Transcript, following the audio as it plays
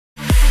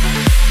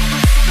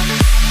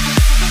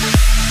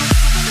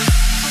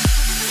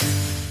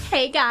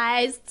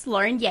guys, it's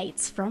Lauren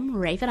Yates from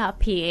Rave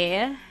Up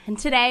here, and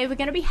today we're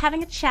going to be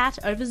having a chat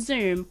over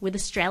Zoom with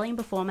Australian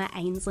performer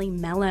Ainsley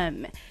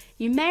Melham.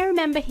 You may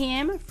remember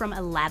him from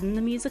Aladdin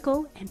the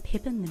musical and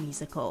Pippin the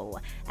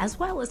musical, as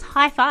well as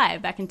High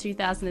Five back in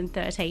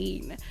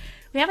 2013.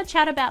 We have a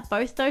chat about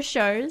both those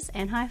shows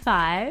and High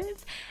Five,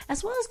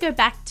 as well as go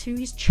back to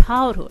his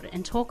childhood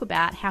and talk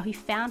about how he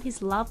found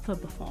his love for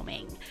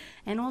performing,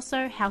 and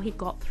also how he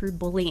got through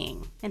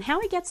bullying, and how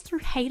he gets through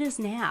haters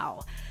now,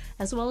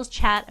 as well as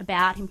chat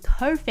about him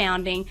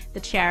co-founding the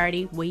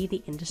charity We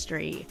the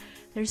Industry.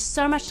 There's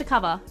so much to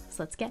cover, so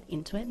let's get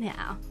into it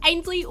now.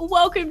 Ainsley,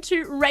 welcome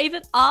to Rave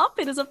It Up.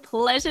 It is a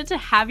pleasure to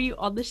have you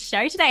on the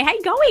show today. How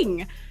you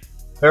going?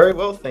 Very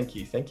well, thank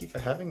you. Thank you for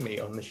having me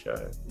on the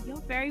show. You're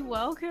very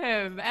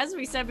welcome. As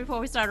we said before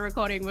we started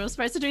recording, we were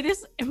supposed to do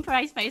this in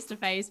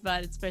face-to-face,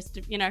 but it's supposed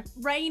to,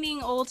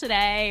 raining all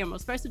today, and we're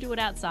supposed to do it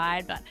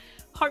outside, but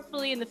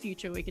hopefully in the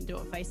future we can do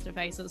it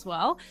face-to-face as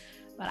well.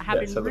 But I have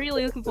been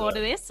really looking forward to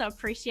this, so I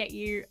appreciate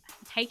you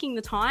taking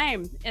the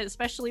time,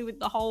 especially with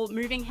the whole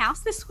moving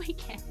house this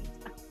weekend.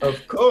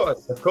 Of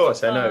course.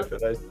 I know for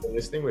those who are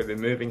listening, we've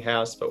been moving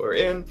house, but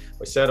we're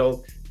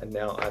settled, and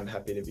now I'm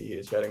happy to be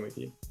here chatting with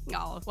you.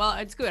 Oh, well,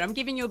 it's good. I'm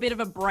giving you a bit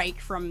of a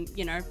break from,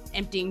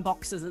 emptying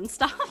boxes and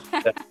stuff.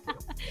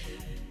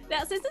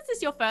 Now, since this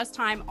is your first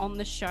time on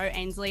the show,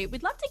 Ainsley,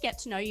 we'd love to get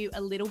to know you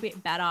a little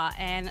bit better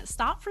and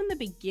start from the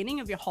beginning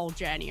of your whole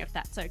journey, if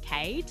that's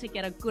okay, to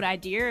get a good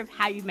idea of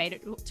how you made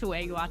it to where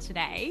you are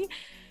today.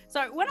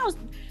 So when I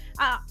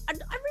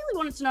really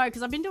wanted to know,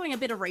 because I've been doing a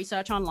bit of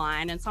research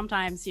online, and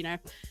sometimes,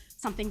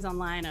 some things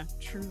online are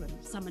true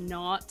and some are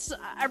not.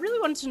 I really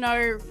wanted to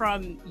know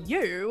from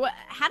you,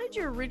 how did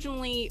you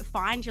originally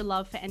find your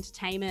love for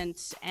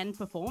entertainment and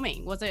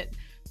performing? Was it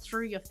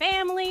through your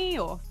family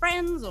or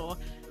friends, or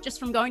just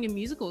from going to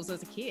musicals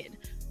as a kid?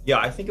 Yeah,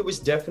 I think it was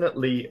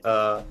definitely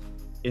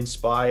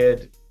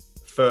inspired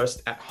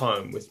first at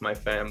home with my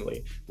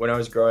family. When I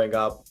was growing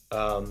up,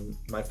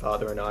 my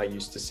father and I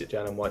used to sit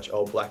down and watch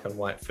old black and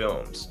white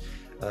films.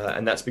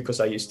 And that's because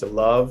I used to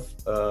love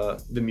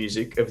the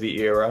music of the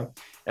era.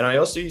 And I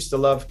also used to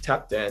love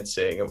tap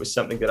dancing. It was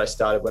something that I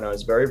started when I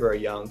was very, very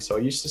young. So I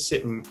used to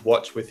sit and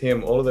watch with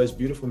him all of those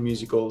beautiful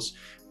musicals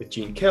with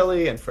Gene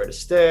Kelly and Fred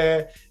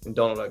Astaire and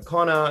Donald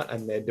O'Connor.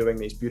 And they're doing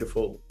these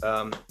beautiful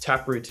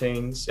tap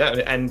routines.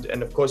 And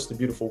of course, the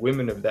beautiful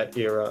women of that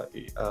era,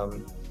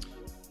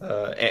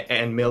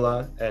 Ann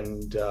Miller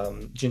and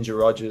Ginger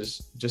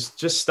Rogers,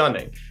 just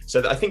stunning.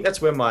 So I think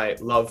that's where my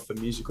love for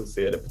musical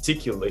theatre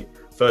particularly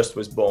first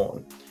was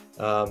born.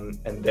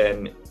 And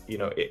then,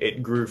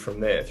 it grew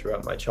from there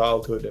throughout my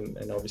childhood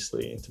and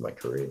obviously into my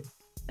career.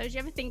 So did you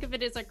ever think of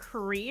it as a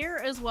career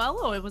as well,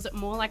 or was it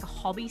more like a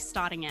hobby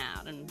starting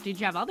out? And did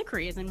you have other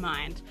careers in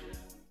mind?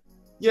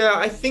 Yeah,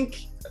 I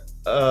think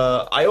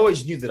I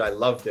always knew that I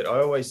loved it. I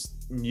always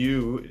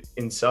knew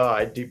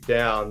inside, deep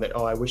down, that,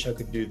 I wish I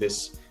could do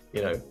this,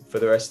 for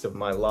the rest of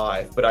my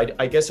life.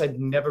 But I guess I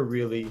never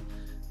really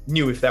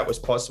knew if that was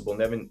possible,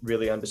 never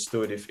really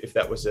understood if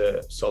that was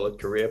a solid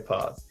career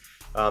path.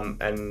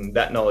 And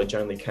that knowledge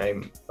only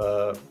came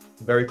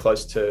very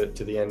close to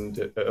the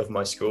end of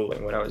my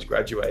schooling. When I was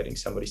graduating,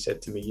 somebody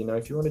said to me,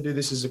 if you want to do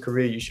this as a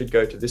career, you should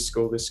go to this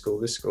school, this school,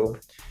 this school.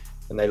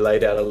 And they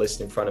laid out a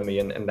list in front of me,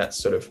 and that's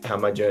sort of how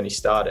my journey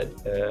started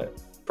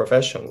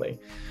professionally.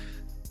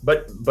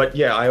 But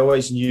yeah, I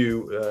always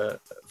knew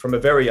from a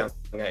very young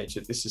age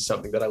that this is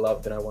something that I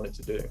loved and I wanted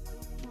to do.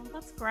 Oh,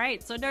 that's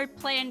great. So no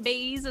plan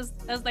Bs,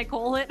 as they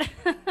call it.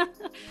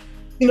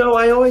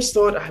 I always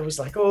thought, I was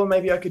like,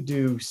 maybe I could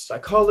do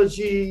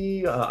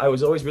psychology. I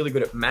was always really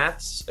good at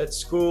maths at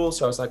school.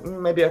 So I was like,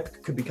 maybe I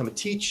could become a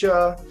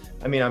teacher.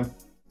 I mean, I'm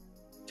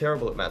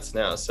terrible at maths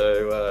now,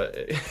 so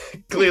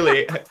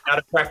clearly out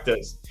of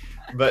practice.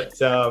 But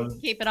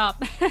keep it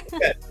up.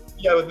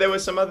 yeah, there were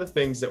some other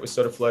things that were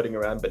sort of floating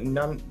around, but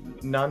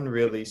none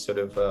really sort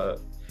of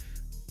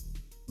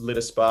lit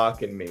a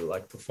spark in me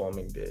like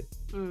performing did.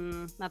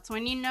 That's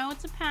when you know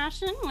it's a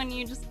passion, when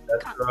you just...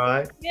 That's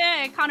right.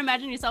 Yeah, I can't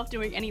imagine yourself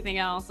doing anything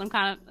else. I'm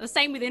kind of the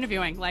same with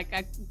interviewing. Like,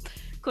 I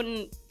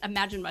couldn't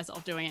imagine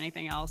myself doing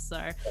anything else.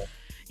 So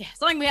yeah,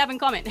 something we have in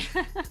common.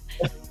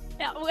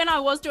 Now, when I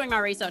was doing my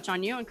research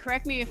on you, and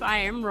correct me if I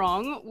am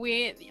wrong,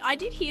 I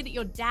did hear that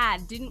your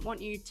dad didn't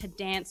want you to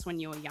dance when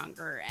you were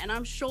younger. And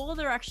I'm sure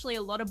there are actually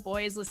a lot of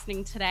boys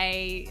listening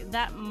today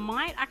that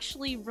might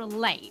actually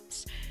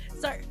relate.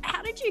 So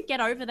how did you get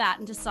over that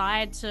and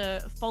decide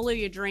to follow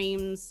your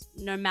dreams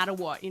no matter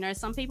what?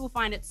 Some people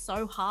find it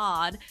so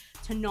hard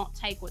to not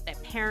take what their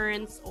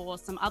parents or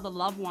some other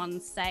loved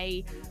ones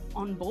say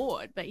on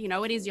board. But,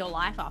 it is your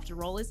life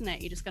after all, isn't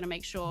it? You just got to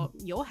make sure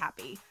you're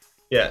happy.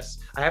 Yes,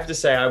 I have to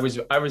say I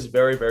was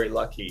very, very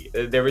lucky.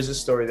 There is a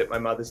story that my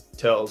mother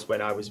tells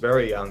when I was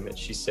very young that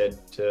she said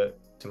to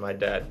my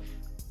dad,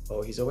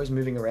 he's always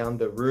moving around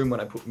the room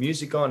when I put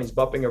music on, he's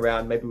bopping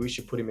around, maybe we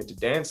should put him into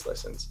dance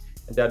lessons.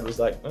 And Dad was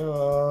like,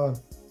 no,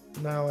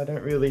 I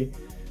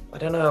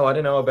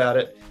don't know about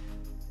it.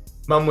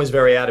 Mum was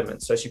very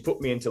adamant, so she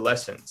put me into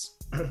lessons.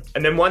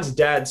 And then once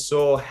Dad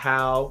saw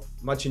how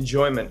much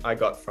enjoyment I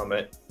got from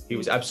it, he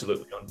was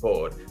absolutely on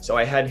board. So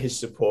I had his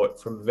support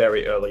from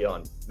very early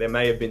on. There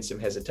may have been some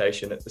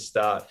hesitation at the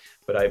start,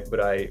 but I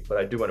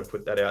do want to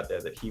put that out there,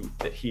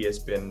 that he has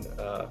been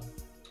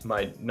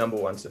my number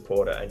one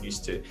supporter, and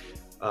used to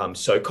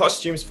sew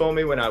costumes for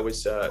me when I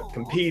was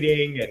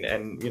competing,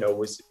 and you know,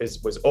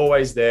 was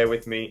always there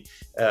with me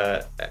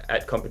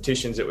at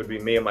competitions. It would be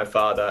me and my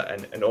father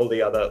and all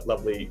the other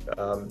lovely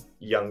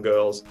young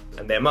girls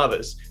and their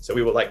mothers. So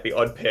we were like the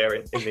odd pair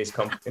in these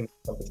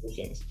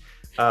competitions.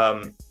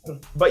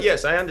 But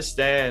yes, I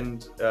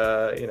understand,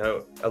 you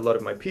know, a lot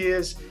of my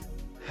peers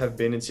have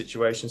been in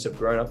situations, have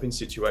grown up in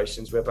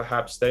situations where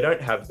perhaps they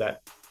don't have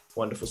that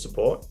wonderful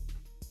support.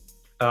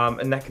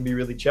 And that can be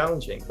really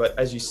challenging. But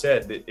as you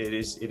said, it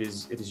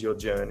is your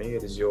journey,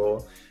 it is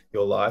your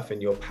life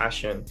and your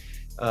passion.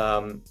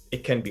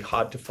 It can be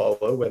hard to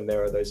follow when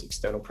there are those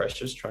external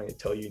pressures trying to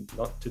tell you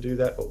not to do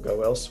that or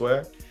go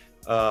elsewhere.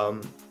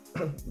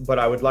 But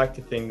I would like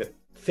to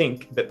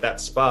think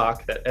that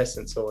spark, that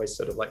essence, always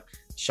sort of like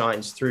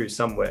shines through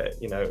somewhere,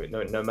 you know,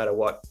 no matter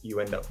what you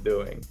end up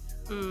doing.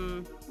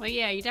 Well,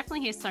 yeah, you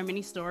definitely hear so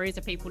many stories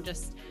of people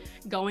just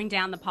going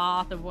down the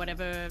path of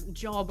whatever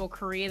job or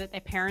career that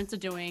their parents are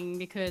doing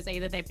because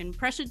either they've been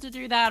pressured to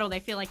do that or they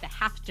feel like they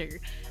have to.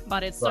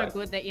 But it's so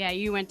good that, yeah,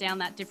 you went down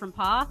that different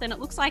path, and it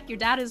looks like your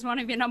dad is one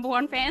of your number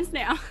one fans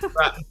now.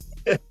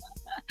 Right.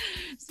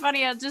 It's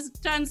funny, it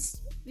just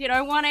turns, you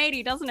know,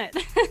 180, doesn't it?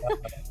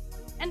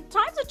 And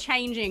times are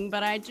changing,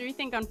 but I do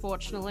think,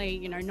 unfortunately,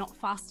 you know, not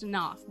fast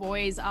enough.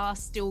 Boys are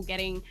still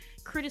getting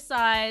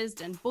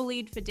criticized and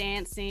bullied for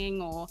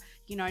dancing, or,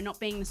 you know, not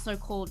being the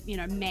so-called, you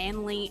know,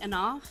 manly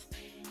enough.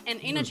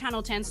 And in a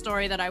Channel 10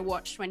 story that I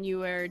watched when you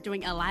were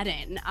doing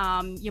Aladdin,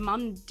 your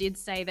mum did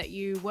say that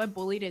you were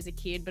bullied as a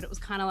kid, but it was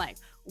kind of like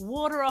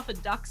water off a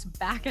duck's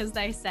back, as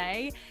they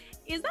say.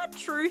 Is that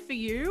true for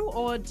you,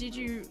 or did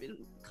you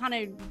kind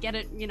of get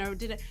it, you know,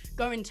 did it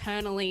go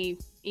internally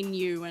in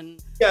you?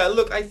 And yeah,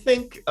 look, I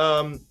think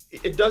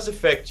it does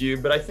affect you,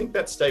 but I think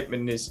that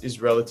statement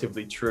is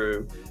relatively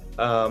true.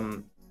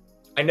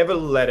 I never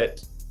let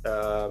it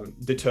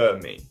deter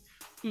me.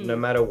 No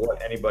matter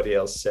what anybody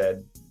else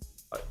said.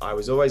 I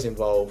was always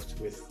involved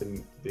with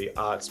the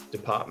arts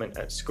department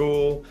at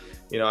school.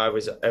 You know, I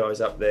was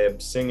up there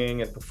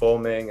singing and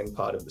performing, and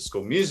part of the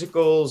school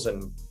musicals,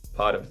 and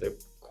part of the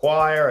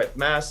choir at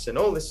mass, and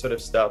all this sort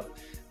of stuff.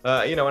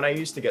 You know, and I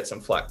used to get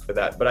some flack for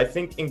that. But I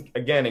think,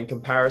 in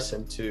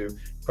comparison to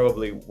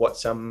probably what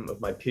some of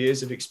my peers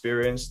have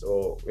experienced,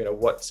 or, you know,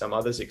 what some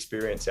others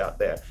experience out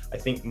there, I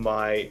think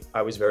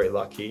I was very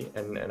lucky,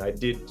 and I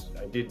did,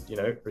 you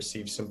know,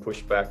 receive some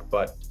pushback,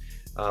 but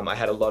I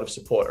had a lot of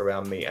support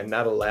around me, and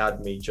that allowed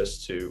me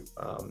just to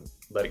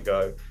let it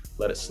go,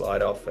 let it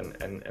slide off,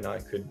 and I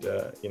could,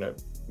 you know,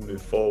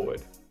 move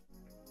forward.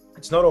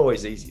 It's not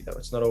always easy, though.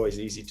 It's not always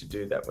easy to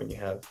do that when you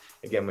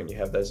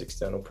have those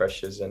external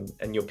pressures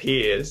and your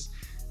peers,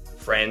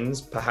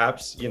 friends,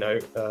 perhaps, you know,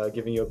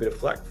 giving you a bit of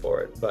flack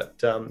for it.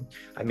 But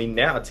I mean,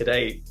 now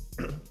today,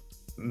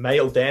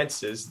 male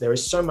dancers, there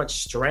is so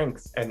much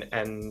strength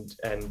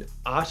and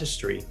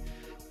artistry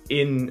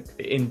in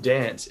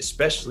dance,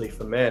 especially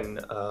for men.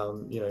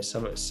 You know,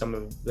 some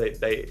of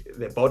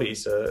their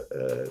bodies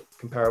are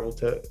comparable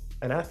to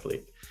an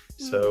athlete.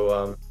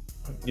 So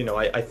you know,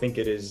 I think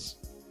it is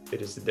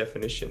the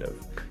definition of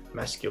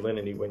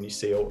masculinity when you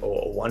see a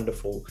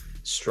wonderful,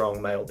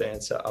 strong male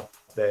dancer up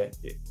there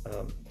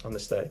on the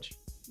stage.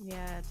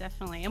 Yeah,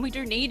 definitely. And we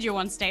do need you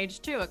on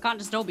stage too. It can't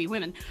just all be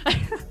women.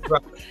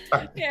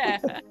 Right. Yeah.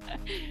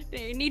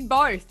 You need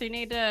both. You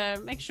need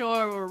to make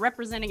sure we're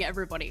representing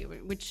everybody,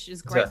 which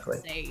is great to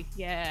see.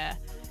 Yeah.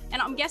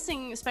 And I'm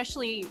guessing,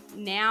 especially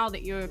now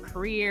that your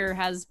career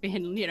has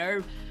been, you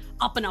know,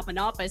 up and up and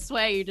up, I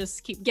swear you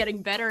just keep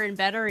getting better and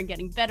better and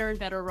getting better and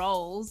better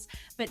roles.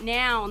 But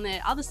now on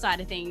the other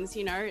side of things,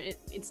 you know,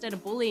 instead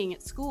of bullying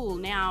at school,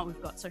 now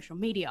we've got social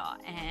media.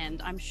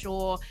 And I'm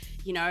sure,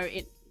 you know,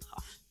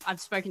 I've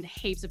spoken to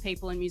heaps of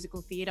people in musical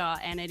theatre,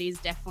 and it is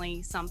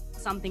definitely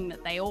something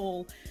that they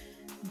all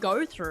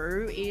go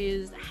through,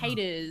 is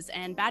haters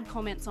and bad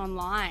comments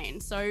online.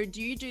 So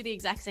do you do the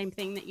exact same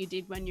thing that you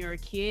did when you were a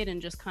kid, and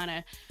just kind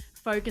of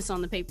focus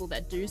on the people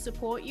that do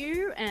support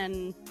you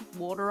and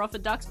water off a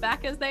duck's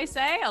back, as they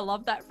say? I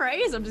love that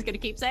phrase. I'm just going to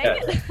keep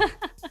saying it.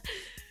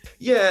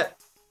 Yeah,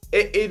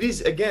 it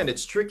is. Again,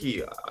 it's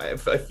tricky. I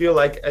feel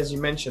like, as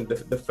you mentioned,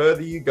 the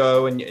further you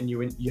go and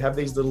you have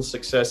these little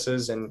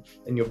successes and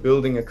you're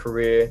building a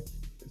career,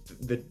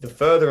 the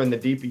further and the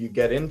deeper you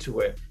get into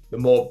it, the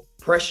more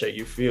pressure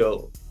you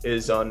feel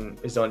is on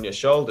your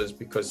shoulders,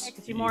 because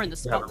you're more in the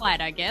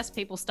spotlight, I guess.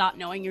 People start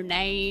knowing your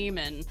name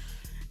and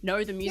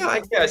know the music. Yeah,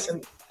 I guess,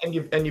 and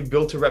you've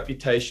built a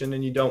reputation,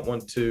 and you don't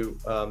want to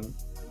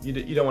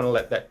you don't want to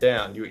let that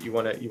down. You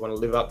want to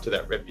live up to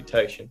that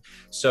reputation.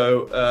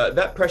 So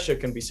that pressure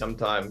can be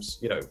sometimes,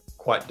 you know,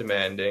 quite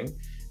demanding,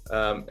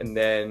 and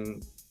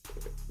then,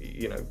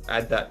 you know,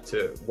 add that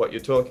to what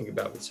you're talking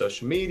about with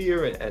social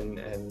media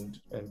and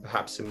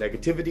perhaps some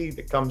negativity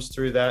that comes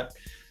through that.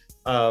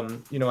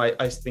 You know,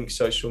 I think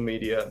social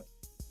media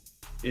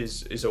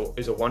is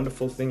a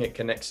wonderful thing. It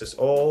connects us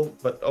all,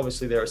 but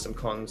obviously there are some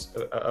cons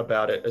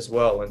about it as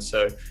well. And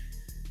so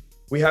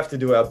we have to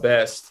do our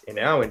best in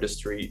our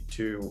industry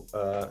to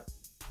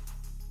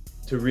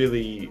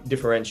really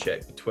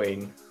differentiate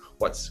between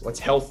what's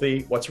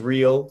healthy, what's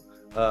real,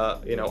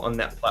 on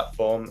that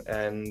platform,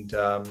 and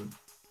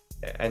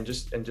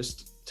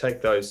just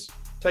take those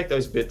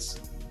bits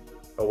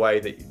away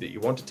that you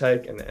want to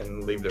take,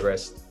 and leave the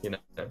rest.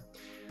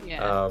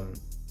 Yeah.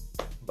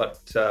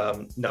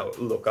 No,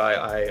 look,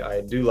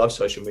 I do love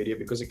social media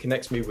because it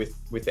connects me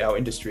with our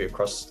industry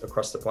across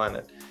the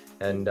planet.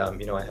 And,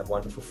 I have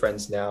wonderful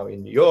friends now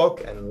in New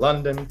York and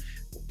London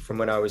from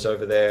when I was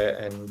over there.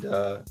 And,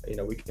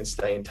 we can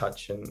stay in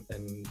touch,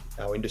 and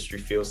our industry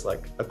feels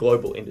like a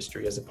global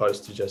industry as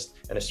opposed to just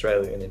an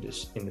Australian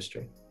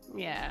industry.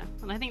 Yeah,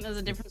 and I think there's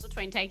a difference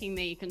between taking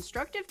the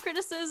constructive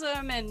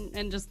criticism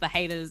and just the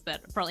haters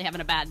that are probably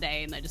having a bad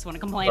day and they just want to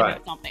complain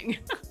about something.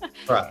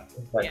 Right,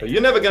 exactly. Yeah.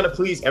 You're never going to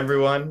please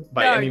everyone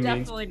by any means. No,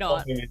 definitely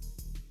not.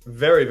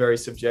 Very, very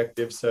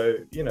subjective. So,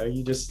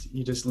 you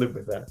just live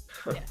with that.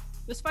 Yeah.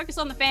 Just focus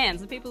on the fans,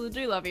 the people who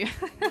do love you.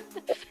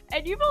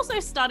 And you've also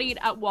studied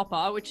at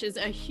WAPA, which is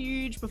a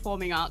huge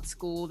performing arts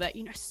school that,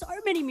 so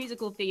many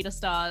musical theatre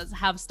stars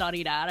have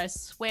studied at. I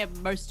swear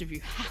most of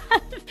you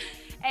have.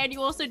 And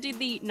you also did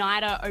the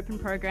NIDA Open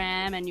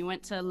program, and you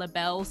went to La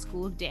Belle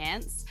School of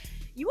Dance.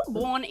 You were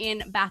born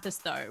in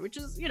Bathurst, though, which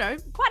is,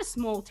 quite a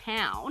small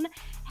town.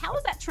 How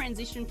was that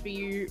transition for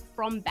you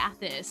from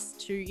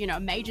Bathurst to, a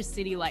major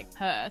city like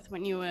Perth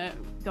when you were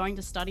going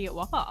to study at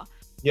WAPA?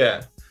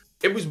 Yeah.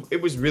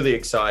 It was really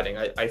exciting.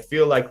 I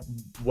feel like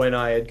when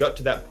I had got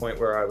to that point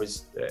where I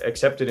was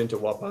accepted into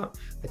WAPA,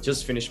 I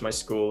just finished my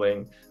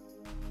schooling.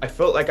 I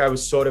felt like I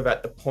was sort of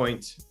at the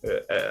point,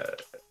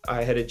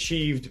 I had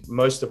achieved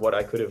most of what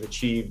I could have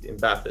achieved in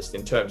Bathurst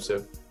in terms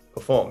of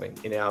performing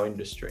in our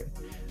industry.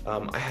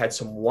 I had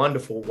some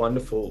wonderful,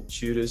 wonderful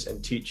tutors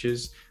and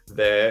teachers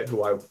there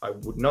who I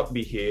would not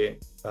be here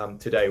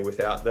today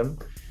without them.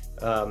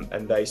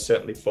 And they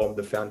certainly formed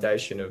the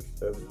foundation of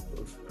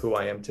who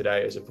I am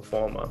today as a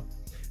performer.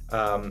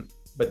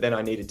 But then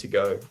I needed to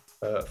go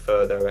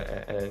further,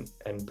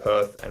 and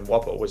Perth and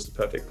WAPA was the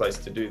perfect place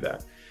to do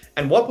that.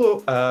 And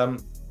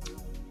WAPA,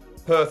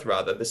 Perth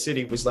rather, the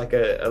city, was like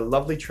a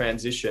lovely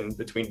transition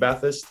between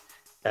Bathurst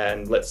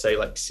and, let's say,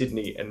 like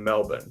Sydney and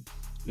Melbourne,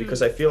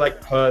 because I feel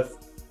like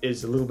Perth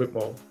is a little bit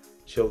more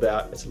chilled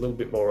out. It's a little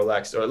bit more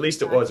relaxed, or at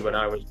least it was when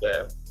I was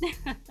there.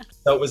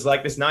 So it was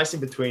like this nice in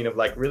between of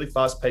like really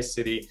fast-paced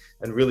city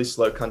and really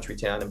slow country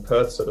town, and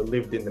Perth sort of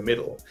lived in the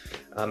middle,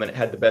 and it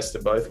had the best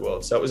of both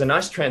worlds. So it was a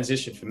nice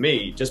transition for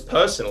me, just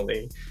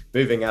personally,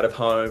 moving out of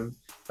home,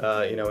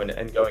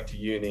 and going to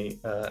uni,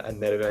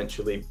 and then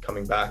eventually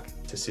coming back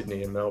to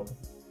Sydney and Melbourne.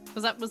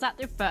 Was that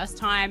the first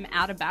time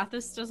out of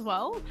Bathurst as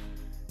well?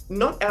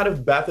 Not out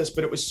of Bathurst,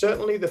 but it was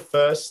certainly the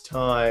first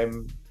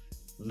time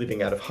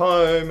living out of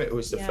home. It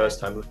was the first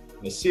time living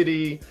in the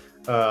city.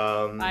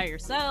 By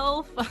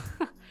yourself?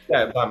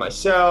 Yeah, by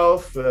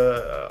myself.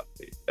 So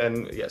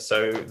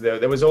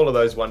there was all of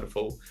those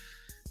wonderful,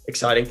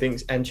 exciting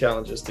things and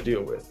challenges to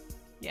deal with.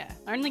 Yeah,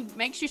 only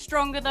makes you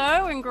stronger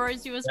though, and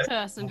grows you as a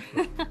person.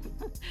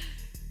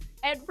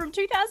 And from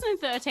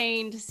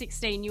 2013 to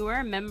 16, you were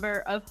a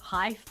member of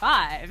High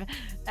Five.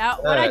 Now,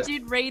 when I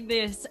did read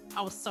this,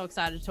 I was so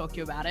excited to talk to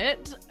you about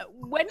it.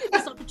 When did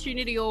this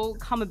opportunity all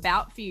come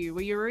about for you?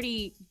 Were you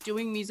already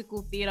doing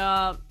musical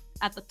theatre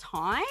at the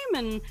time?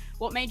 And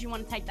what made you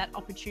want to take that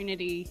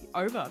opportunity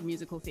over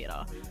musical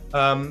theatre?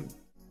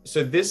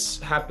 So this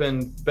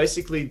happened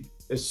basically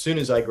as soon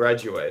as I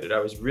graduated. I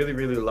was really,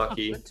 really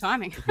lucky. Oh, good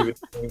timing.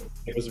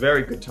 It was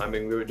very good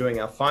timing. We were doing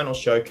our final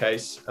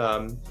showcase.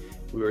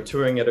 We were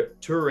touring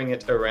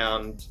it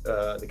around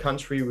the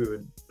country. We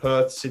were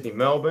Perth, Sydney,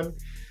 Melbourne.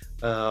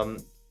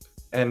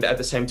 And at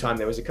the same time,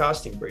 there was a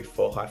casting brief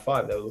for High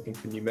Five. They were looking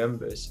for new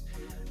members.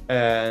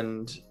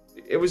 And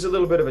it was a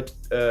little bit of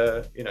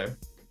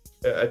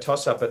a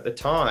toss-up at the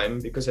time,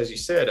 because as you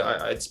said,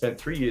 I'd spent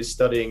 3 years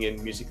studying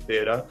in music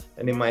theatre,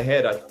 and in my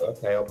head I thought,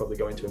 okay, I'll probably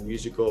go into a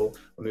musical,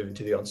 I'll move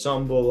into the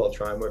ensemble, I'll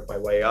try and work my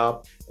way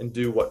up and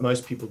do what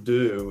most people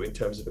do in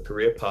terms of a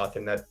career path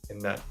in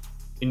that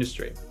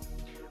industry.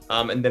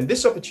 And then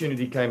this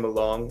opportunity came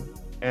along,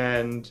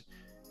 and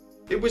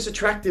it was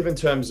attractive in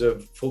terms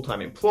of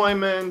full-time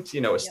employment,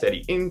 a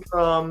steady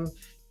income.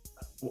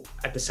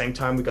 At the same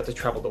time, we got to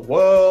travel the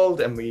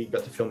world, and we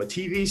got to film a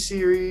TV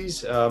series.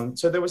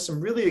 So there were some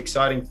really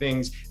exciting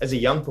things as a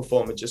young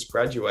performer just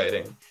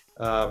graduating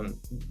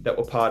that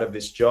were part of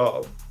this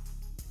job.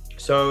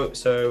 So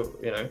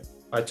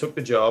I took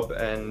the job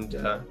and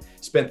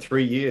spent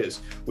 3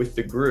 years with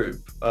the group.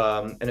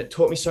 And it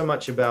taught me so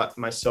much about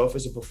myself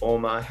as a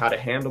performer, how to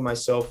handle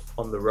myself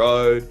on the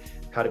road,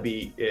 how to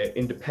be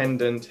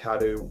independent, how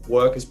to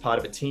work as part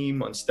of a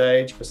team on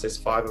stage, because there's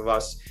 5 of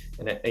us,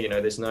 and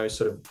there's no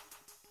sort of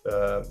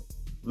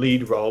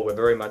lead role. We're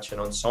very much an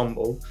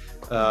ensemble.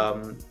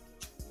 I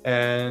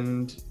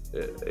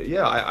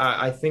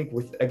think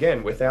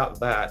without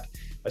that,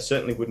 I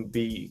certainly wouldn't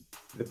be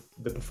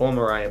the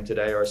performer I am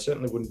today, or I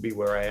certainly wouldn't be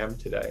where I am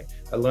today.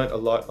 I learned a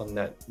lot on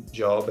that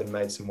job and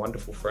made some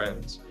wonderful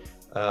friends.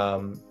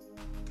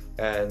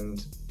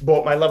 And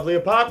bought my lovely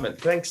apartment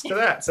thanks to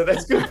that. So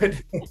that's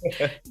good.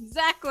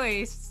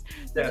 Exactly.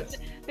 Yes.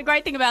 The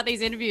great thing about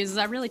these interviews is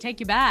I really take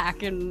you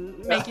back and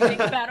make you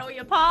think about all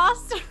your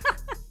past.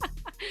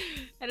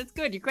 And it's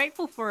good. You're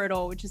grateful for it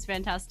all, which is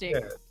fantastic.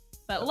 Yeah.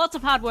 But lots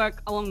of hard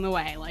work along the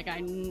way. Like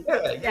I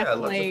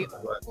definitely lots of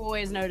hard work.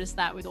 always noticed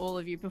that with all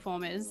of you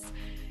performers.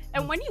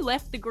 And when you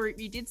left the group,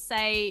 you did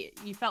say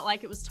you felt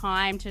like it was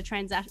time to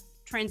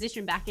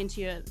transition back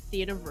into your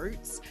theatre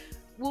roots.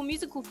 Will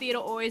musical theatre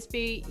always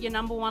be your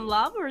number one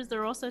love, or is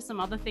there also some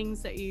other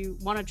things that you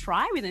want to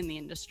try within the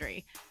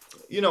industry?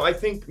 I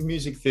think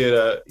music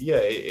theatre,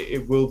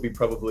 it will be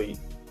probably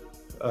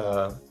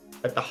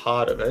at the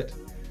heart of it.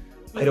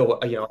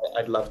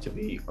 I'd love to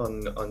be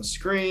on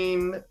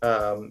screen.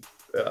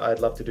 I'd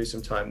love to do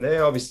some time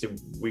there. Obviously,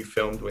 we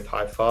filmed with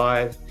High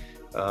Five.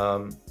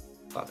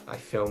 I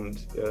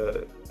filmed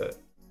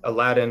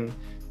Aladdin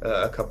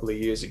a couple of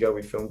years ago.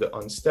 We filmed it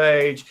on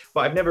stage,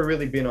 but I've never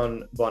really been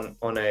on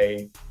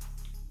a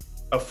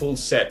full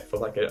set for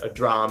like a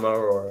drama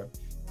or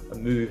a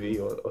movie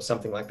or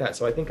something like that.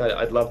 So I think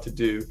I'd love to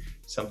do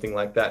something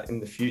like that in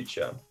the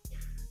future.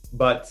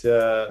 But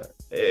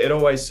it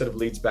always sort of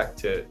leads back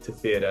to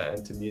theatre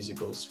and to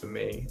musicals for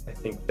me. I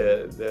think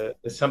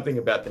there's something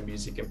about the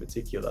music in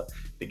particular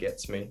that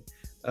gets me.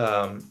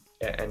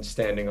 And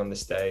standing on the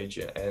stage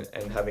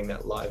and having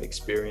that live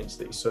experience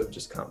that you sort of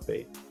just can't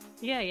beat.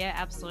 Yeah,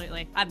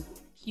 absolutely. I'm a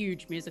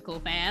huge musical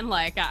fan.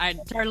 Like, I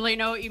totally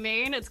know what you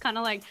mean. It's kind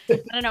of like, I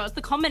don't know, it's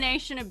the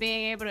combination of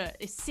being able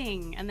to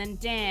sing and then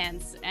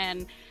dance,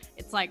 and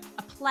it's like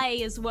a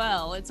play as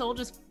well. It's all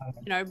just,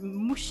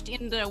 mushed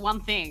into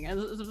one thing. It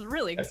was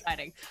really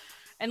exciting.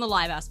 And the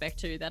live aspect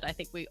too, that I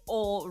think we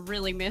all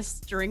really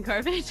missed during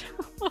COVID.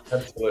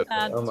 Absolutely.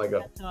 Oh my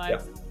God.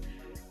 Yeah.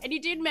 And you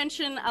did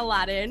mention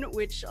Aladdin,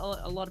 which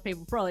a lot of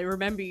people probably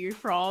remember you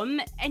from.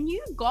 And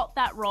you got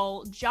that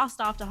role just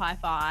after High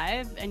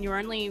Five, and you were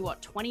only,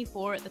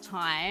 24 at the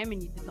time,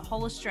 and you did the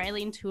whole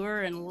Australian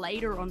tour and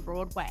later on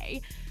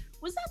Broadway.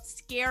 Was that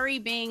scary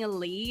being a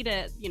lead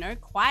at,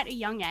 quite a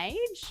young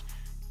age?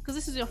 Because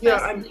this is your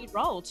first lead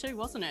role too,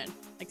 wasn't it?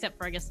 Except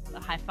for, I guess,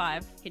 the High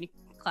Five. Can you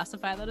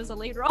classify that as a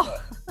lead role?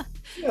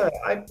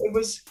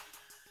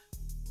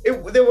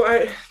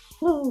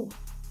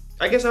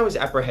 I guess I was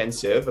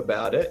apprehensive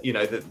about it,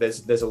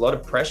 that there's a lot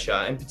of pressure,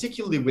 and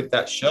particularly with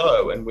that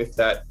show and with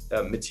that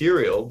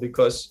material,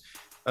 because,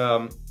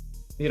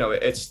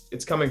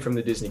 it's coming from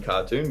the Disney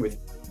cartoon,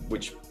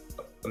 which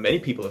many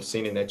people have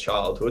seen in their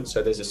childhood.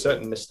 So there's a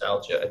certain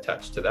nostalgia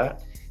attached to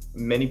that.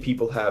 Many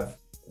people have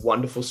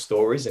wonderful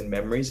stories and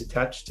memories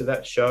attached to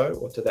that show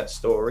or to that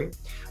story.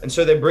 And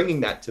so they're bringing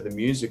that to the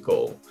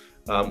musical,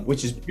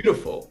 which is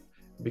beautiful,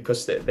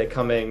 because they're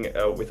coming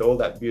with all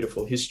that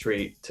beautiful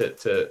history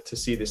to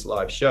see this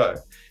live show.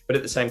 But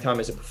at the same time,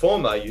 as a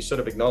performer, you sort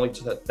of acknowledge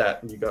that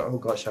and you go, oh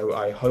gosh,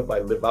 I hope I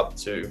live up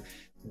to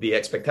the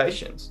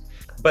expectations.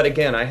 But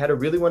again, I had a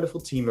really wonderful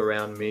team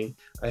around me.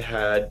 I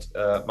had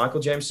Michael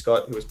James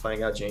Scott, who was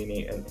playing our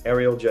genie, and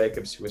Ariel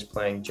Jacobs, who was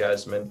playing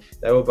Jasmine.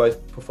 They were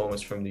both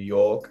performers from New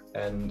York,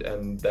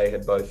 and they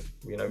had both,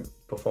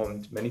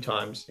 performed many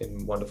times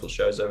in wonderful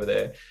shows over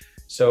there.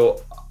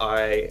 So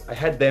I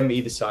had them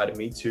either side of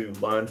me to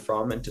learn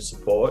from and to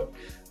support.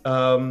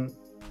 And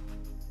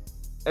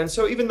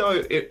so even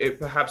though it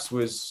perhaps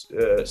was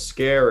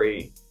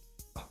scary,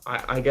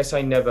 I guess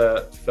I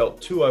never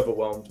felt too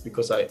overwhelmed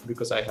because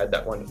I had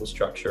that wonderful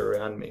structure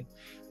around me.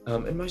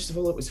 And most of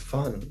all, it was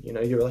fun.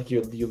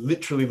 You're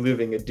literally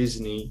living a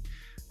Disney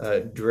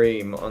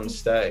dream on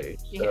stage.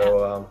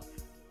 Yeah.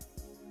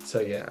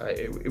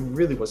 It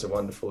really was a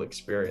wonderful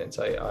experience.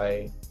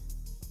 I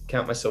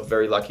count myself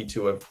very lucky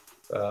to have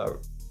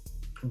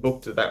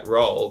booked that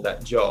role,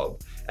 that job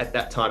at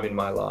that time in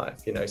my life.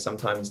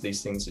 Sometimes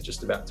these things are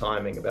just about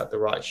timing, about the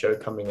right show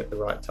coming at the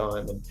right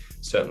time, and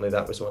certainly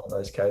that was one of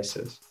those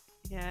cases.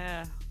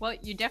 Yeah, well,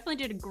 you definitely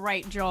did a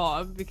great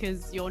job,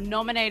 because you're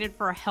nominated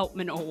for a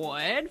Helpman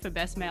Award for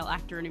Best Male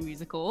Actor in a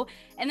Musical,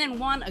 and then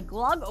won a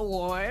Glug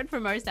Award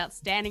for Most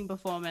Outstanding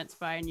Performance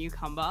by a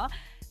Newcomer.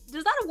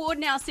 Does that award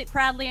now sit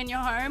proudly in your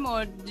home,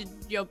 or did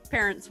your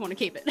parents want to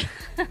keep it?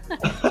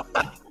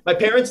 My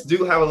parents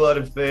do have a lot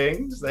of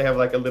things. They have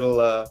like a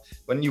little,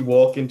 when you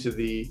walk into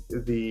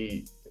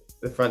the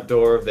front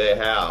door of their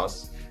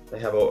house, they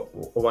have a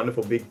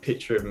wonderful big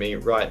picture of me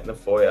right in the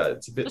foyer.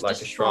 It's a bit just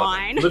like a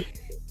shrine.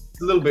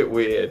 It's a little bit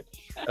weird.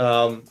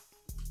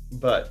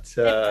 But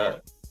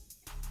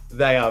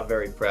they are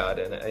very proud,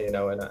 and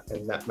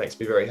that makes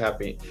me very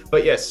happy.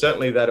 But yes,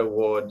 certainly that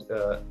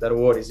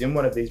award is in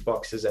one of these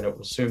boxes, and it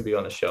will soon be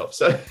on a shelf.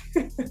 So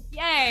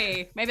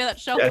yay! Maybe that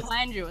shelf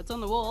behind you, it's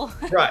on the wall.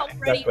 Right,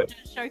 ready exactly.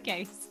 to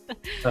showcase.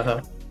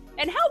 Uh-huh.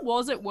 And how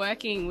was it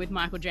working with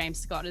Michael James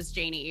Scott as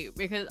Genie?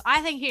 Because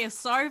I think he is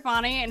so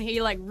funny, and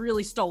he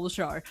really stole the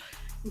show.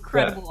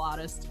 Incredible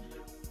artist.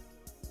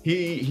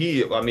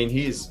 I mean,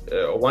 he's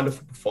a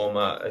wonderful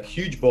performer, a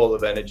huge ball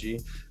of energy,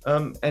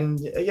 and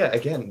yeah,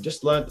 again,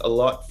 just learned a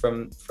lot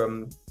from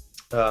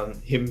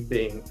him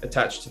being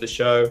attached to the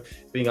show,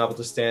 being able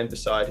to stand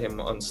beside him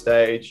on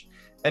stage.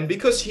 And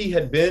because he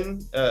had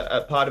been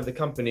a part of the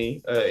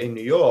company in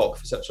New York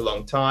for such a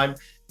long time,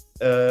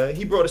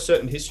 he brought a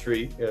certain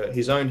history,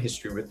 his own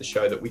history with the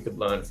show that we could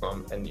learn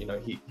from. And, you know,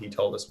 he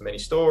told us many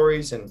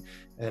stories, and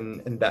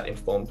that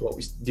informed what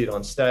we did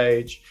on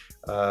stage.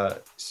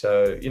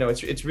 So, you know,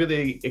 it's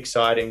really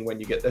exciting when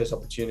you get those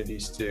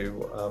opportunities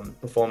to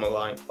perform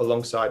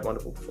alongside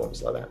wonderful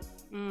performers like that.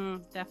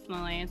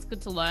 Definitely. It's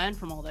good to learn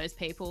from all those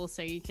people,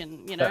 so you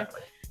can, you know,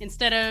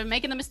 instead of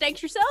making the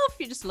mistakes yourself,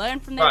 you just learn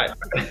from them,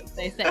 right.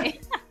 They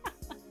say.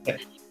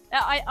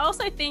 I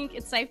also think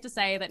it's safe to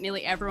say that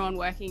nearly everyone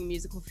working in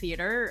musical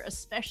theatre,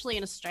 especially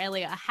in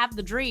Australia, have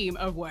the dream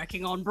of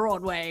working on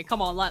Broadway.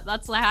 Come on,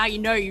 that's how you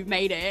know you've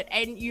made it.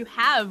 And you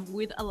have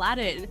with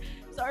Aladdin.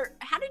 So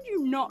how did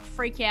you not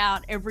freak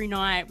out every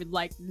night with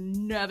like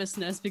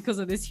nervousness because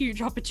of this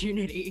huge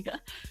opportunity?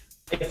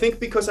 I think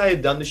because I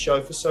had done the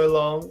show for so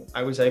long,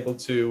 I was able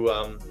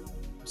to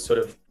sort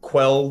of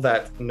quell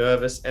that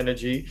nervous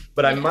energy.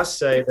 But I must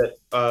say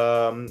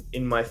that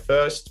in my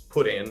first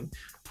put-in,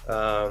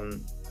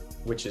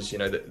 which is, you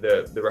know,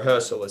 the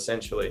rehearsal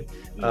essentially,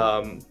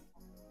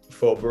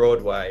 for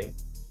Broadway,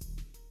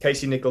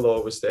 Casey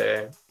Nicholaw was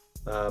there,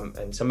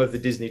 and some of the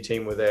Disney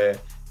team were there,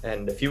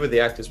 and a few of the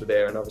actors were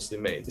there, and obviously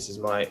me. This is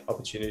my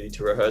opportunity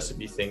to rehearse a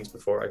few things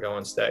before I go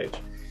on stage.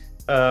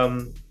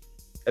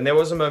 And there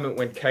was a moment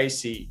when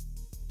Casey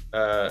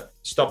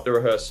stopped the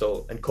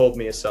rehearsal and called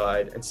me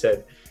aside and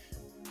said,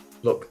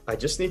 "Look, I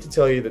just need to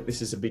tell you that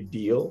this is a big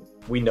deal.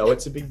 We know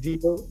it's a big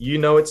deal. You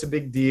know it's a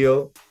big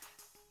deal."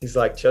 He's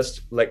like,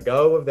 "Just let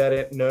go of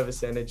that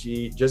nervous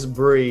energy. Just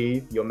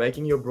breathe. You're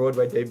making your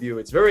Broadway debut.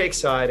 It's very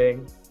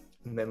exciting.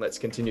 And then let's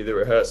continue the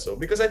rehearsal."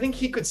 Because I think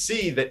he could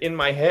see that in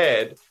my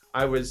head,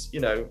 I was, you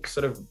know,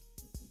 sort of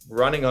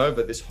running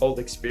over this whole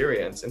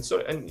experience and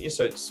sort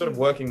of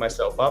working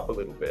myself up a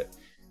little bit.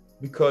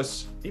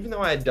 Because even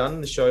though I had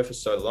done the show for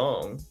so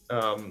long,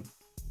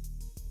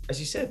 as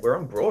you said, we're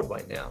on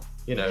Broadway now,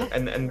 you know,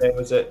 and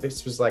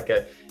this was like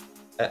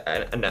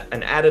an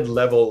added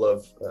level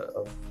of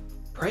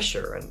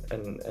pressure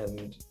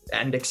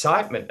and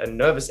excitement and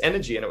nervous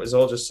energy, and it was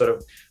all just sort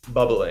of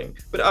bubbling.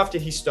 But after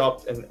he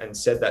stopped and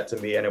said that to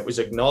me, and it was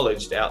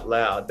acknowledged out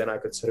loud, then I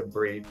could sort of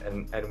breathe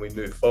and we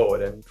moved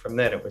forward. And from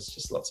then it was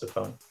just lots of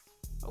fun.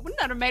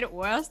 Wouldn't that have made it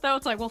worse though?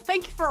 It's like, well,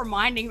 thank you for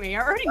reminding me.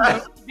 I already know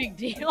it's a big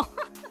deal.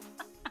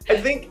 I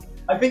think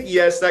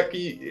yes, that,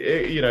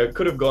 you know,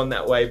 could have gone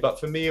that way, but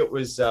for me it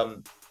was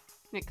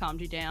it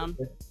calmed you down.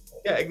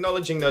 Yeah,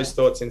 acknowledging those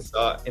thoughts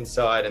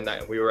inside, and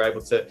that we were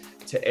able to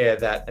air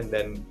that and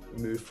then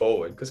move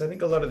forward. Because I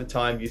think a lot of the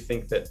time you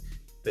think that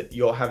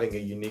you're having a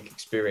unique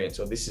experience,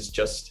 or this is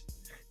just,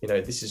 you know,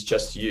 this is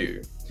just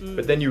you.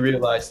 But then you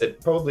realize that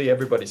probably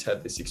everybody's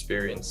had this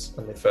experience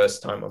on their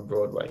first time on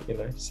Broadway, you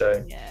know.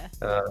 So yeah,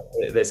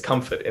 there's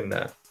comfort in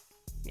that.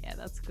 Yeah,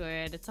 that's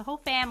good. It's a whole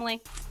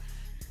family.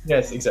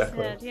 Yes,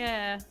 exactly.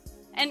 Yeah.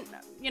 And,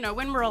 you know,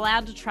 when we're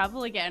allowed to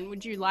travel again,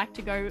 would you like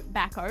to go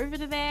back over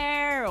to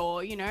there?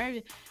 Or, you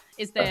know,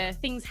 is there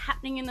things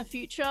happening in the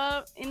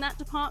future in that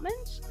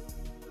department?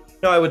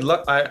 No,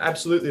 I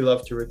absolutely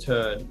love to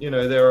return. You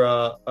know, there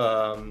are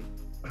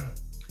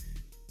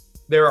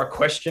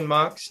question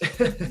marks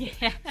for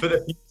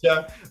the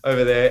future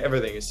over there.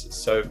 Everything is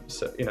so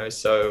you know,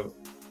 so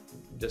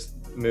just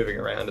moving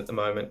around at the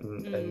moment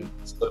and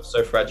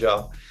so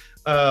fragile.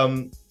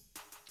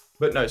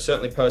 But no,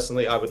 certainly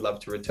personally, I would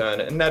love to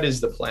return. And that is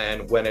the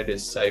plan when it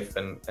is safe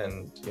and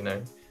you know,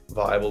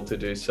 viable to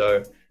do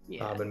so.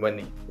 Yeah. And when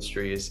the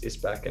industry is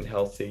back and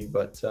healthy.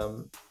 But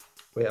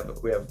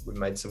we've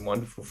made some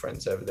wonderful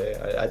friends over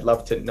there. I'd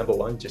love to, number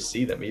one, just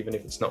see them, even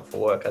if it's not for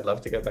work. I'd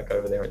love to go back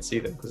over there and see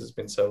them because it's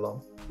been so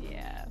long.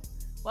 Yeah.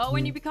 Well,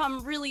 when you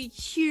become really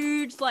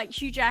huge, like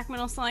Hugh Jackman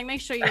or something, make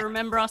sure you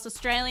remember us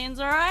Australians,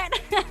 all right?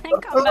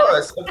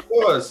 Of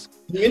course.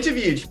 You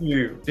interviewed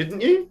Hugh,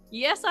 didn't you?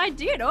 Yes, I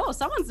did. Oh,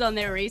 someone's done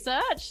their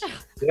research.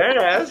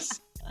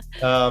 Yes.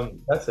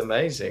 That's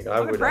amazing.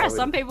 I'm impressed.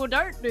 Some people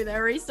don't do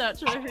their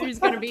research on who's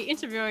going to be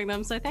interviewing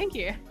them, so thank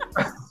you.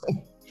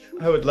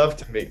 I would love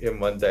to meet him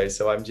one day,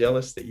 so I'm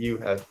jealous that you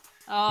have.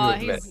 Oh,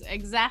 he's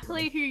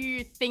exactly who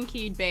you think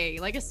he'd be.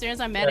 Like, as soon as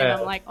I met him,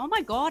 I'm like, oh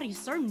my God, he's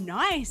so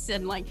nice,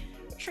 and like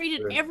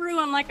treated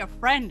everyone like a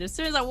friend. As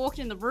soon as I walked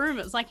in the room,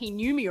 it's like he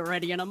knew me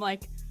already, and I'm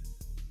like,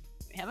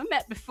 we haven't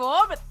met before,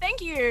 but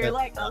thank you.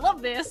 Like, I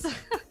love this.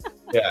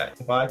 Yeah,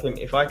 if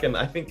I can,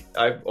 I think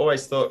I've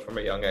always thought from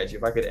a young age,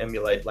 if I could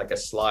emulate like a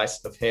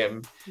slice of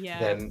him,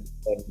 then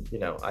you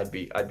know, I'd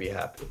be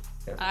happy.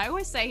 Yeah. I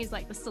always say he's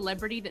like the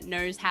celebrity that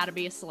knows how to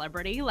be a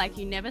celebrity. Like,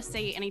 you never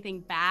see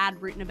anything bad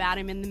written about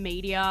him in the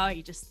media.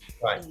 He just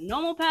is a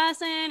normal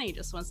person. He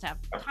just wants to have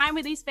time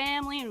with his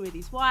family and with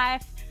his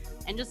wife,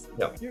 and just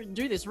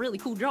do this really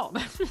cool job.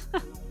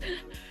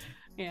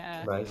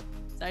 Yeah. Amazing.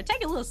 So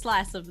take a little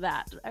slice of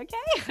that, okay?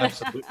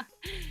 Absolutely.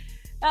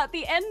 At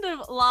the end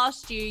of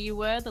last year, you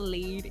were the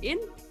lead in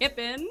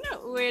Pippin,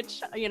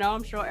 which, you know,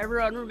 I'm sure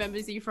everyone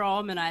remembers you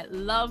from, and I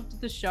loved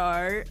the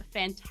show.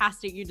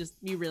 Fantastic.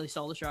 You really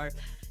stole the show.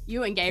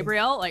 You and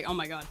Gabriel, like, oh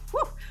my God.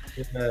 Whew.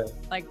 Yeah.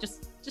 Like,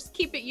 just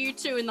keep it you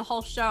two in the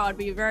whole show. I'd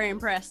be very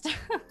impressed.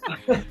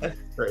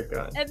 Very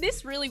good. And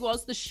this really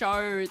was the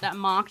show that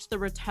marked the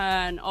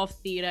return of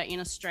theatre in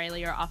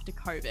Australia after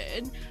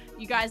COVID.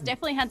 You guys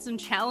definitely had some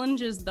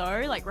challenges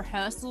though, like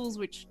rehearsals,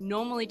 which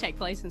normally take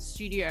place in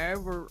studio,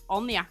 were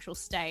on the actual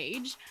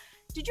stage.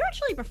 Did you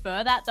actually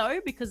prefer that though?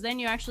 Because then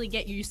you actually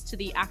get used to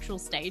the actual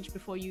stage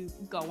before you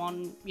go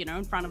on, you know,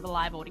 in front of a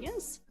live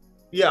audience.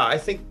 Yeah, I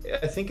think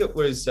it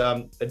was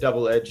a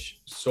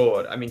double-edged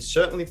sword. I mean,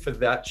 certainly for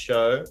that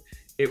show,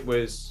 it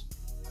was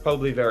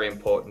probably very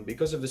important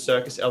because of the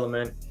circus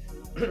element.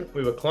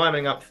 We were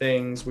climbing up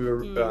things, we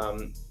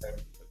were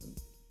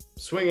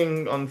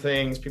swinging on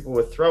things, people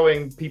were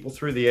throwing people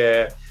through the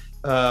air.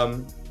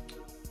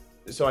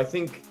 So I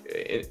think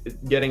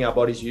getting our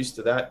bodies used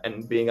to that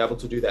and being able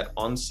to do that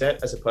on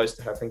set as opposed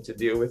to having to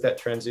deal with that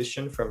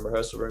transition from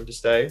rehearsal room to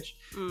stage,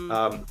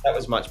 that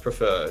was much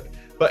preferred.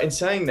 But in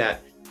saying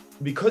that,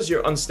 because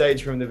you're on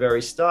stage from the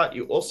very start,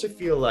 you also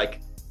feel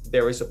like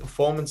there is a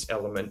performance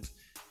element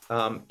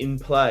in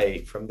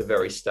play from the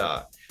very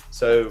start.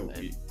 So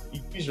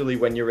usually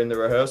when you're in the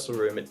rehearsal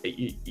room,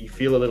 you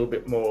feel a little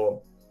bit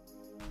more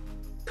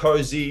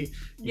cozy,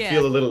 you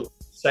feel a little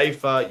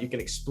safer, you can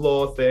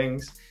explore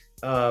things,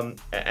 and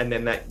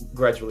then that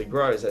gradually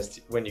grows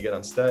when you get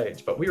on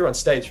stage. But we were on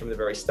stage from the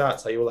very start,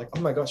 so you were like,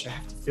 oh my gosh, I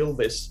have to fill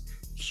this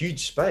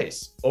huge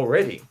space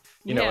already.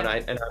 You know,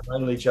 and I'm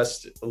only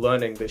just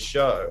learning this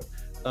show.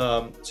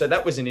 So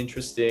that was an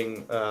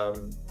interesting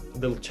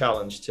little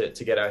challenge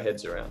to get our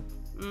heads around.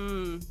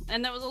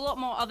 And there was a lot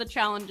more other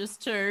challenges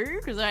too,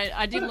 because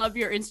I did love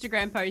your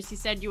Instagram post. You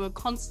said you were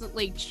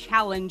constantly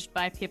challenged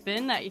by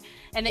Pippin,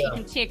 and that you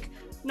can tick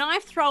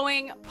knife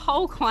throwing,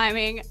 pole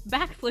climbing,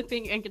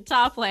 backflipping, and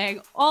guitar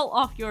playing all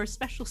off your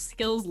special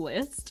skills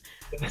list.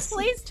 Yes.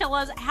 Please tell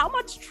us how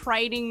much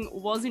training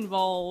was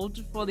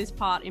involved for this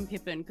part in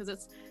Pippin, because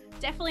it's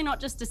definitely not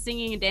just a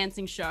singing and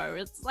dancing show.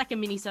 It's like a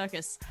mini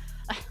circus.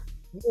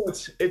 No,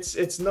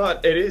 it's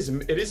not. It is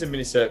a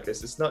mini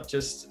circus. It's not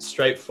just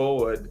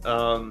straightforward.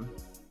 And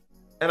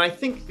I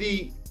think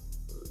the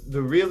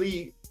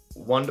really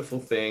wonderful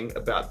thing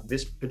about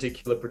this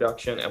particular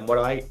production, and what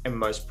I am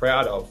most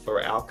proud of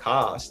for our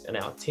cast and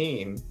our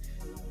team,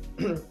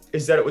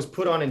 is that it was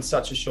put on in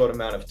such a short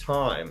amount of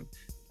time.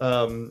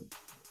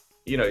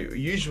 You know,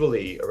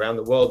 usually around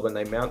the world when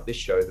they mount this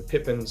show, the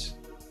Pippins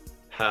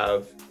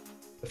have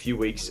a few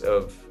weeks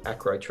of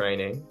acro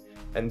training,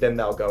 and then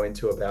they'll go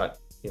into about,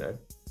 you know,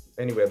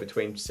 anywhere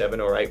between 7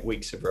 or 8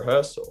 weeks of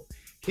rehearsal.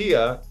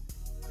 Here,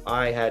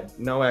 I had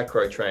no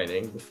acro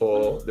training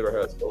before the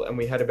rehearsal, and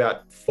we had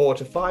about 4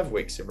 to 5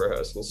 weeks of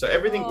rehearsal. So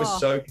everything was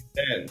so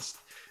condensed,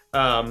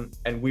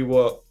 and we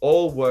were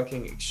all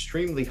working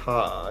extremely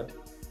hard,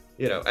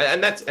 you know,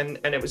 and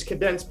it was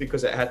condensed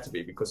because it had to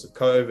be, because of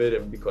COVID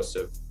and because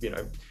of, you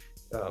know,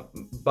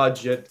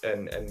 budget,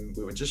 and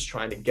we were just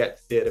trying to get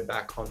theatre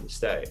back on the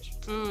stage.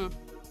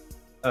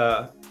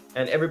 And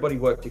everybody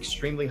worked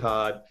extremely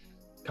hard,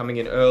 coming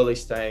in early,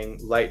 staying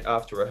late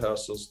after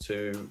rehearsals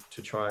to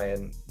try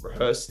and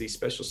rehearse these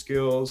special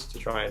skills, to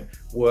try and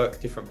work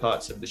different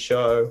parts of the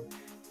show.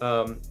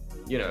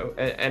 You know,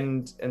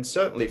 and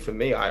certainly for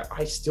me,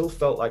 I still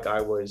felt like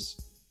I was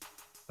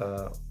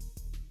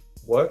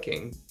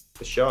working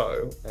the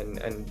show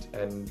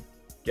and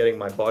getting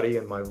my body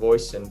and my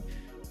voice and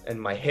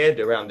my head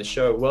around the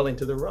show well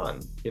into the run.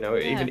 You know,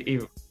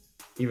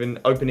 even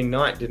opening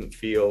night didn't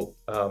feel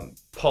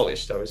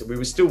polished. We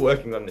were still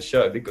working on the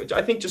show, because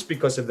I think just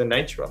because of the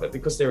nature of it,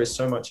 because there is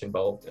so much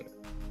involved in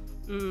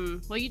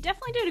it. Well, you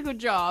definitely did a good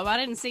job. I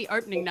didn't see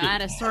opening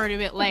night. I saw it a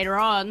bit later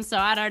on, so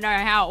I don't know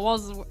how it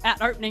was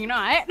at opening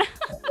night.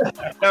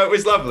 No, it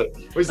was lovely.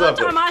 It was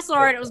lovely. The time I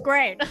saw it, it was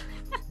great.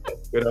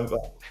 Good, I'm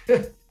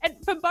glad. And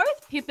for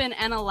both Pippin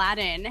and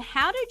Aladdin,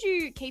 how did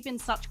you keep in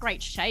such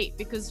great shape?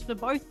 Because for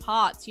both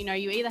parts, you know,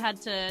 you either had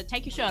to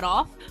take your shirt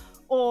off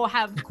or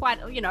have quite,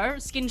 you know,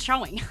 skin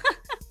showing.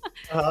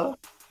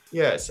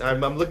 Yes, I'm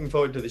looking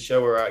forward to the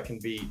show where I can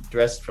be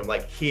dressed from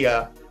like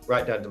here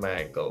right down to my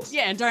ankles.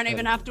 Yeah, and don't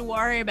even have to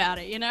worry about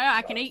it, you know?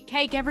 I can eat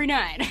cake every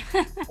night.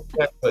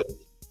 Exactly.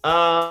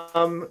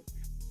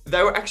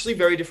 They were actually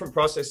very different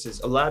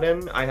processes.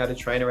 Aladdin, I had a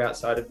trainer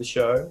outside of the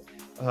show.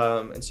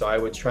 And so I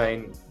would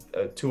train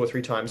 2 or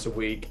 3 times a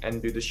week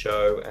and do the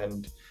show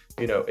and,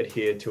 you know,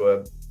 adhere to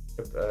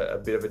a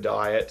bit of a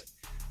diet.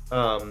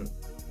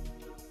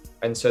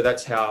 And so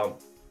that's how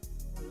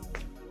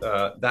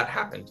that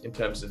happened in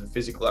terms of the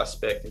physical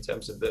aspect, in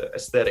terms of the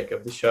aesthetic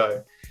of the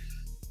show.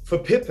 For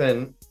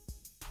Pippin,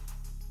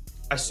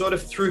 I sort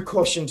of threw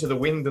caution to the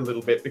wind a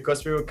little bit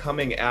because we were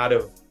coming out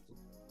of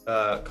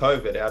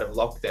COVID, out of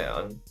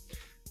lockdown.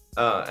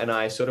 And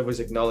I sort of was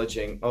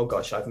acknowledging, oh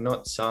gosh, I've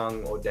not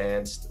sung or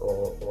danced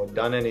or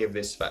done any of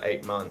this for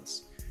 8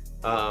 months.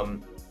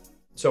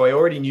 So I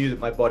already knew that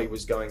my body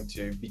was going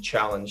to be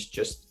challenged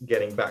just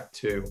getting back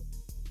to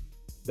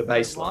the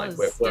baseline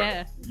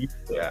where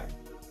yeah.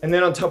 And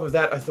then on top of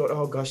that, I thought,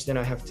 oh gosh, then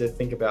I have to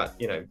think about,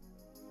 you know,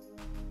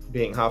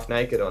 being half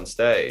naked on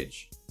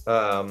stage.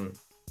 And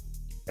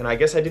I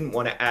guess I didn't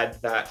want to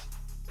add that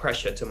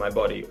pressure to my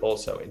body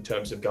also in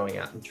terms of going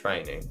out and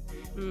training,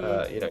 you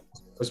know,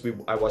 because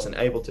I wasn't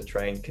able to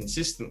train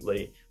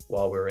consistently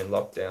while we were in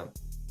lockdown.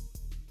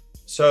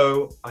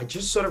 So I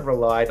just sort of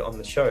relied on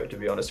the show, to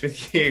be honest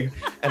with you.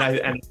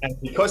 And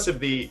because of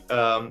the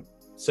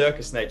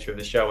circus nature of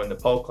the show and the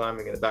pole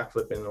climbing and the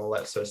backflipping and all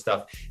that sort of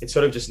stuff, it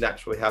sort of just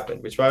naturally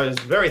happened, which I was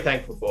very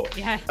thankful for.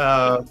 Yeah.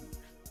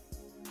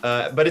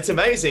 But it's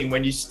amazing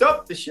when you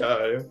stop the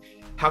show,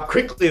 how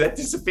quickly that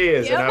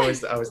disappears. Yep. And I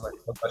was like,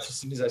 oh gosh, as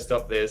soon as I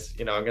stop this,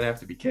 you know, I'm gonna have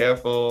to be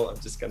careful. I'm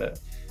just gonna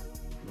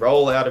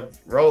roll out of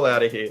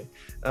here.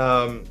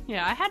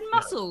 Yeah, I had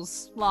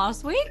muscles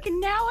last week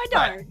and now I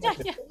don't.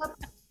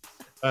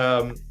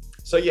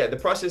 So yeah, the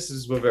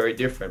processes were very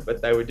different,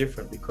 but they were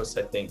different because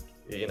I think,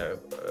 you know,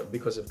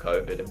 because of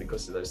COVID and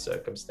because of those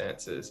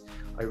circumstances,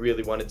 I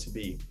really wanted to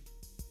be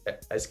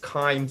as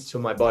kind to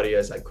my body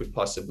as I could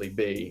possibly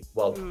be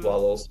while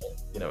also,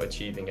 you know,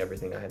 achieving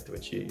everything I had to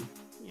achieve.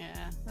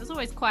 Yeah, there's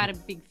always quite a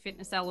big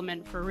fitness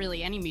element for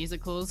really any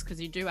musicals because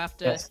you do have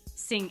to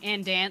sing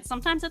and dance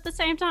sometimes at the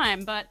same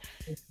time. But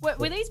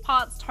were these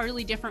parts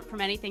totally different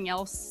from anything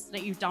else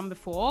that you've done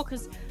before?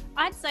 Because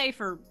I'd say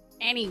for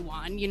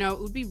anyone, you know, it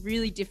would be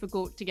really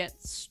difficult to get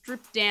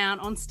stripped down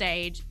on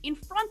stage in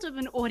front of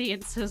an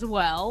audience as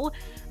well,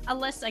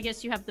 unless I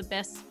guess you have the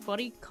best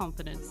body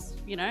confidence,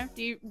 you know?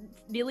 Do you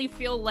really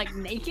feel like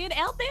naked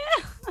out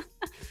there?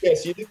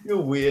 Yes, you do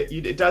feel weird.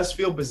 It does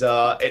feel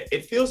bizarre.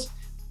 It feels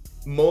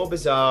more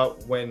bizarre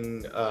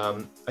when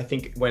I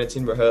think when it's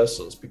in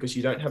rehearsals, because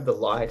you don't have the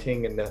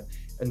lighting and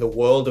the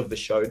world of the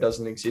show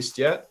doesn't exist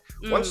yet.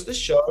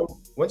 Once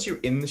you're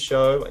in the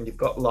show and you've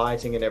got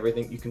lighting and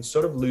everything, you can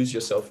sort of lose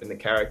yourself in the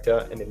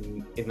character and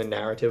in the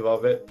narrative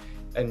of it,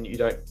 and you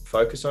don't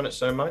focus on it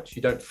so much.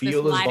 You don't feel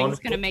as vulnerable. Lighting's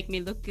gonna make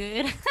me look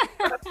good.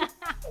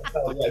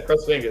 Oh, yeah,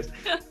 cross fingers.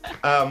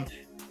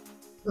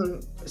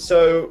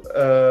 So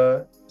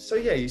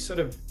yeah,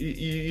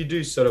 you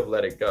do sort of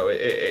let it go.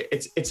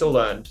 It's a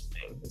learned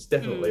thing. It's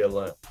definitely a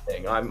learned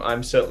thing.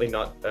 I'm certainly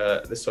not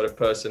the sort of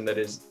person that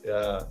is,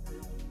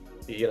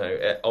 you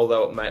know,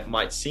 although it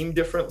might seem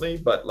differently,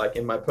 but like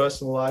in my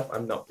personal life,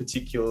 I'm not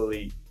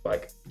particularly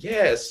like,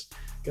 yes,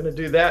 gonna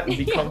do that and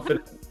be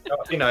confident,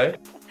 you know.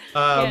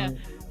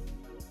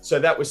 So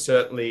that was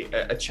certainly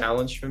a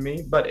challenge for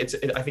me, but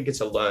I think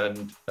it's a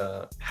learned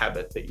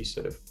habit that you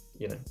sort of,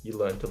 you know, you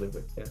learn to live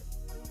with. Yeah.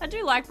 I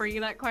do like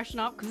bringing that question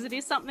up because it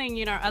is something,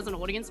 you know, as an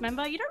audience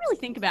member, you don't really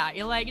think about.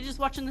 You're just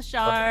watching the show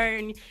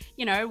and,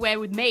 you know,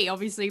 where with me,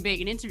 obviously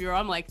being an interviewer,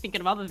 I'm like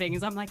thinking of other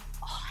things. I'm like,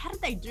 oh, how did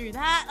they do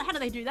that? How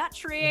did they do that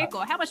trick?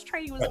 Or how much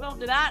training was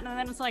involved in that? And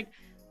then it's like,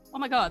 oh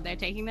my God, they're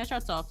taking their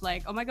shots off.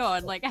 Like, oh my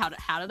God, like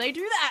how do they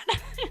do that?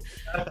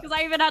 Because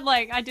I even had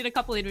I did a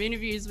couple of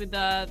interviews with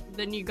the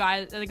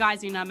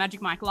guys in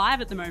Magic Mike Live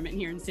at the moment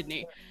here in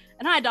Sydney.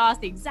 And I had to ask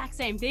the exact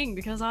same thing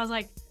because I was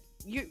like,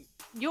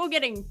 you're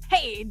getting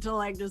paid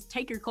to just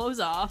take your clothes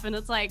off, and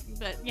it's like,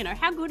 but you know,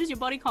 how good is your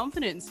body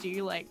confidence? Do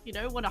you you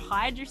know, want to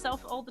hide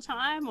yourself all the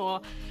time,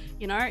 or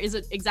you know, is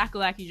it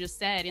exactly like you just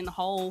said in the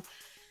whole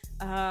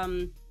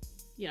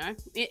you know,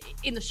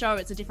 in the show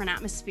it's a different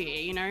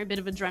atmosphere, you know, a bit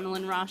of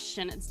adrenaline rush,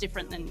 and it's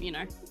different than you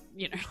know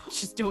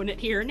just doing it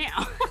here and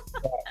now.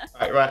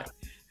 right.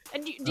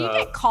 And do you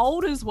get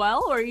cold as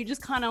well, or are you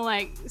just kind of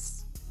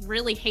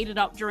really heated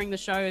up during the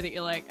show that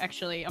you're like,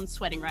 actually I'm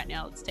sweating right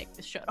now, let's take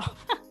this shirt off?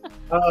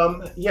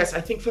 Yes, I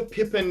think for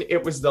Pippin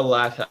it was the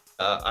latter.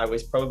 I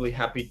was probably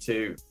happy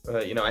to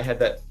you know, I had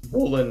that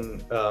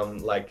woolen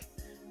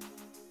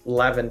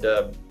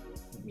lavender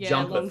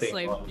jumper long thing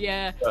sleeve on.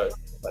 Yeah, so,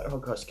 oh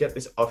gosh, get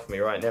this off me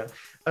right now.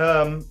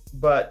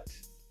 But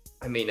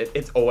I mean,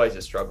 it's always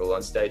a struggle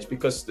on stage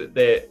because I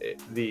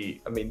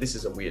mean, this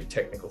is a weird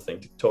technical thing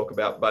to talk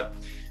about, but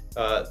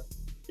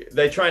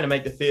they're trying to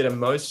make the theatre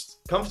most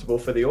comfortable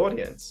for the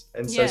audience.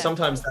 And so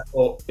sometimes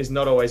that is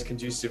not always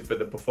conducive for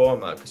the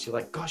performer, because you're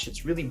like, gosh,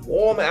 it's really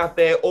warm out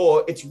there,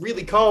 or it's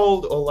really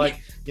cold, or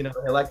you know,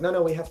 they're like,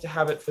 no, we have to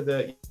have it for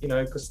the, you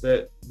know, because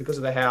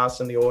of the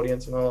house and the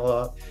audience and all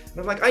that. And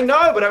I'm like, I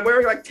know, but I'm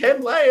wearing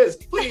 10 layers,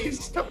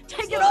 please.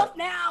 Take it off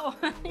now.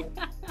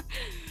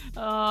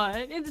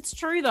 It's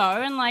true though.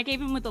 And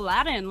even with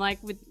Aladdin,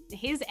 with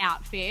his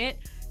outfit,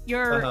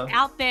 you're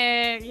out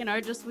there, you know,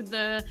 just with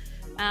the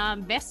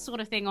vest sort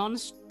of thing on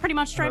pretty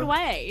much straight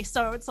away.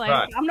 So it's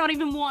I'm not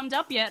even warmed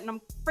up yet and I'm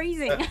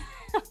freezing.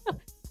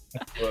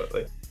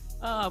 Absolutely.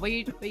 But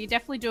you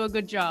definitely do a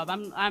good job.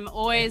 I'm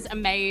always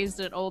amazed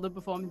at all the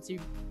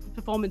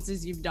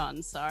performances you've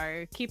done.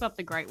 So keep up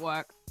the great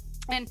work.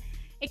 And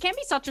it can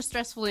be such a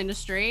stressful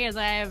industry, as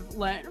I have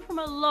learned from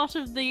a lot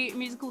of the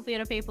musical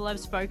theatre people I've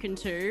spoken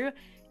to.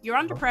 You're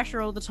under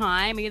pressure all the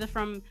time, either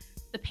from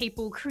the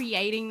people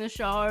creating the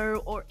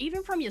show or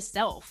even from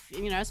yourself,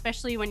 you know,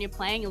 especially when you're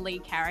playing a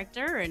lead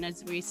character. And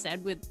as we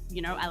said with,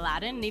 you know,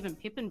 Aladdin and even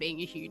Pippin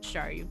being a huge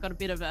show, you've got a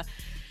bit of a,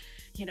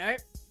 you know,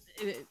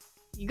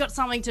 you got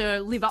something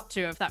to live up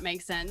to, if that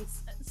makes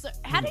sense. So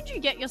how did you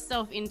get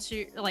yourself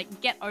into,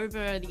 like, get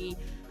over the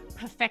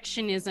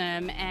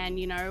perfectionism and,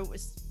 you know,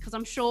 because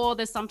I'm sure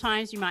there's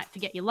sometimes you might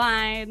forget your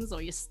lines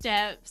or your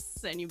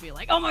steps and you'll be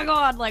like, oh my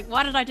God, like,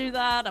 why did I do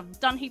that? I've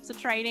done heaps of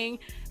training.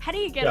 How do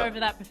you get over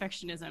that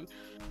perfectionism?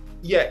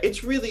 Yeah,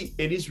 it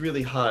is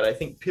really hard. I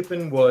think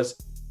Pippin was,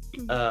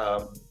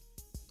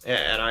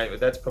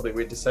 that's probably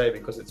weird to say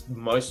because it's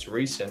most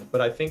recent,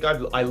 but I think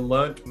I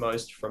learnt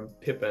most from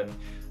Pippin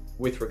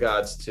with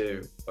regards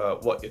to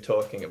what you're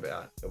talking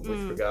about,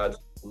 with regards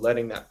to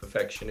letting that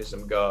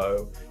perfectionism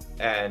go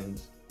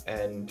and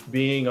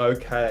being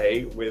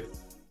okay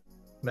with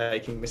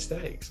making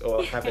mistakes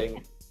or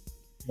having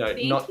not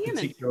human.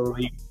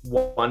 Particularly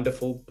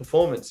wonderful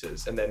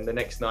performances, and then the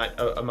next night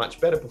a much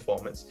better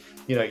performance.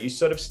 You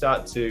sort of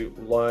start to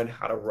learn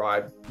how to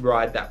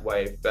ride that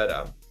wave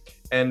better.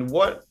 And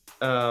what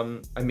I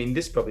mean,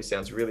 this probably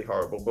sounds really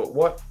horrible, but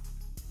what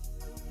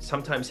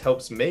sometimes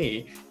helps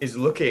me is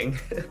looking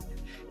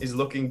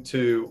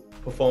to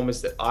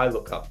performers that I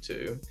look up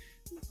to,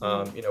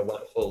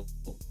 wonderful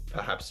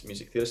perhaps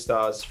music theatre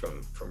stars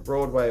from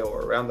Broadway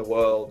or around the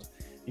world,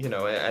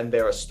 and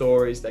there are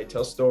stories, they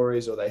tell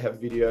stories, or they have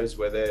videos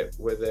where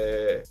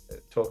they're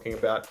talking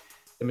about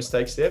the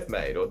mistakes they've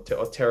made or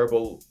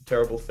terrible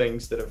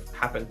things that have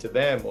happened to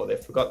them, or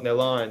they've forgotten their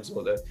lines,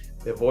 or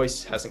their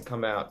voice hasn't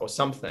come out or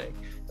something.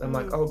 And I'm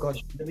like, oh gosh,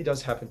 it really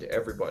does happen to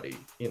everybody,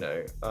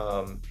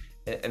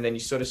 and then you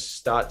sort of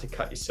start to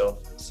cut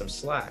yourself some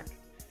slack.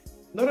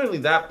 Not only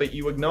that, but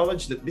you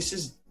acknowledge that this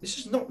is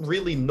not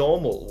really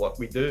normal what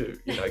we do,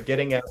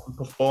 getting out and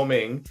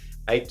performing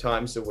 8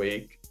 times a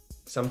week,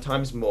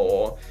 sometimes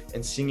more,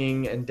 and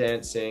singing and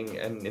dancing,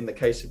 and in the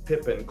case of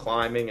Pippin,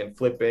 climbing and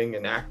flipping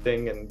and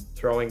acting and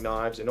throwing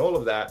knives and all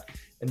of that,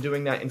 and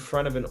doing that in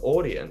front of an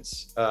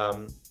audience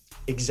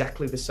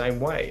exactly the same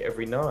way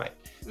every night.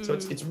 So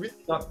it's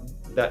really not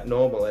that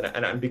normal,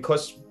 and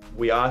because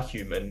we are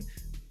human,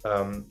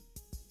 I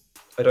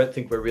don't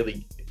think we're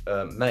really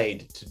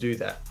made to do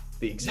that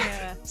the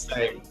exact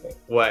same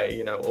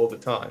way, all the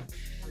time.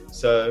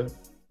 So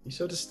you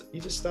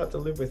just start to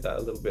live with that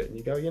a little bit, and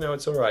you go,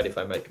 it's all right if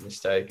I make a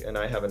mistake, and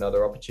I have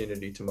another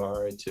opportunity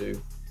tomorrow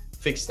to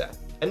fix that.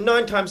 And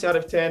 9 times out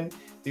of 10,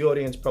 the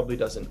audience probably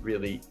doesn't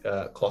really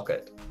clock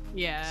it.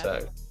 Yeah.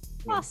 So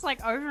plus,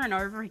 like, over and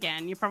over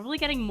again, you're probably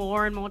getting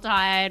more and more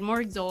tired, more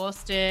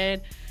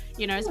exhausted.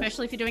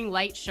 Especially if you're doing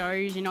late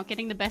shows, you're not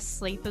getting the best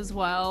sleep as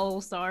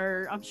well. So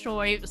I'm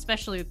sure,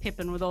 especially with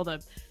Pippin, with all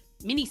the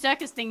mini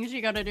circus things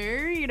you got to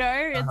do,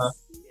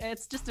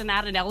 it's just an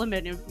added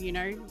element of,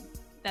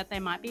 that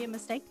there might be a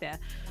mistake there.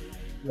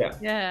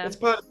 Yeah. It's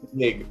part of the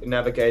gig,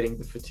 navigating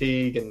the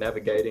fatigue and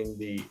navigating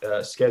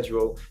the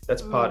schedule.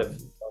 That's part of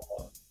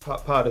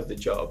the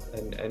job,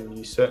 and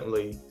you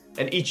certainly,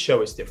 and each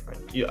show is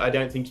different. I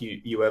don't think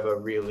you ever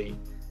really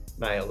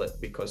nail it,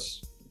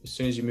 because as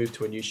soon as you move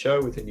to a new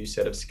show with a new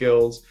set of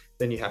skills,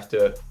 then you have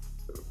to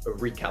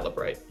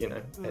recalibrate,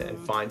 and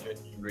find your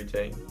new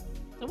routine.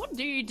 So what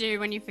do you do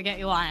when you forget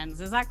your lines?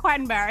 Is that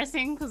quite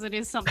embarrassing because it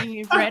is something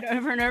you've read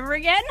over and over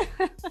again?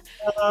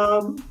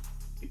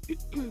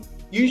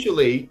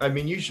 Usually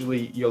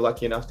you're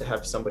lucky enough to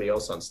have somebody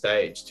else on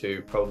stage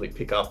to probably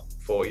pick up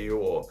for you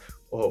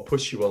or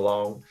push you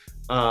along.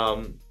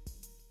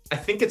 I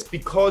think it's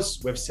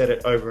because we've said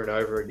it over and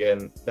over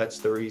again. That's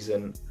the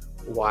reason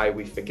why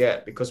we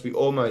forget, because we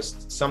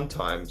almost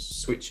sometimes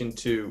switch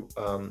into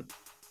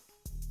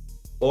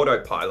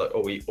autopilot,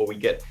 or we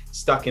get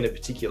stuck in a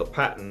particular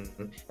pattern,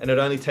 and it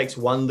only takes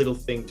one little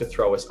thing to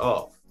throw us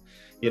off,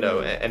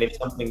 and if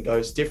something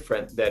goes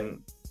different,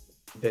 then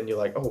you're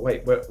like, oh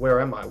wait, where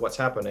am I, what's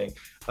happening?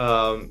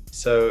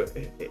 So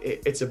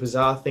it's a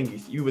bizarre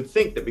thing. You would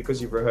think that because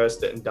you've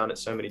rehearsed it and done it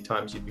so many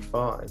times you'd be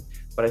fine,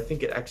 but I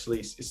think it actually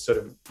is sort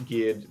of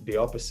geared the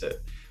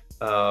opposite.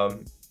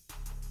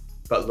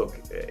 But look,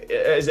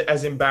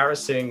 as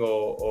embarrassing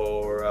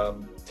or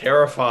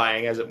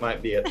terrifying as it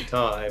might be at the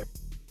time,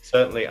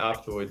 certainly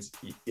afterwards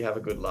you have a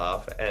good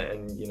laugh,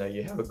 and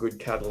you have a good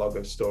catalogue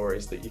of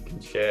stories that you can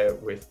share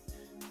with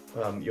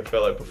your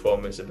fellow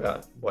performers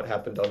about what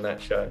happened on that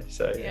show.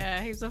 So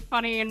yeah, heaps of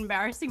funny and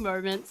embarrassing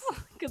moments,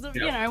 because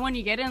when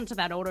you get into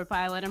that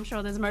autopilot, I'm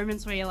sure there's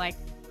moments where you're like,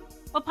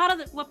 what part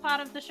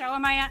of the show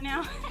am I at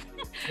now?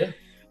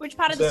 Which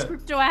part of the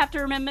script do I have to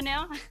remember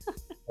now?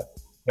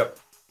 Yep.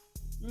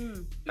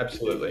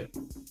 Absolutely.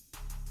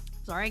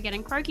 Sorry,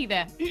 getting croaky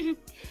there.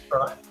 All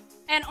right.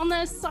 And on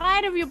the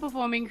side of your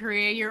performing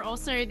career, you're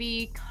also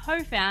the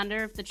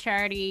co-founder of the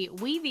charity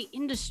We the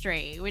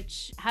Industry,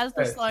 which has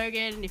the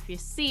slogan, if you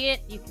see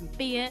it, you can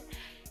be it.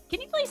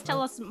 Can you please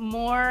tell us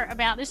more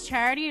about this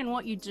charity and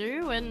what you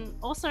do, and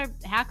also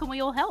how can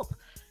we all help?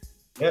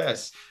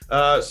 Yes.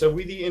 So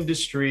We the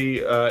Industry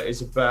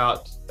is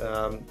about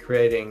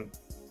creating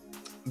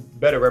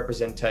better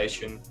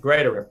representation,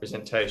 greater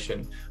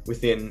representation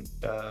within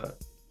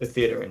the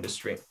theatre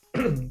industry,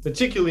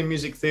 particularly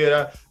music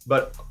theatre,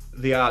 but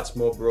the arts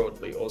more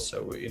broadly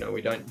also.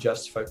 We don't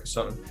just focus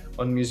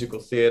on musical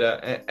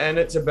theatre, and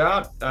it's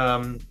about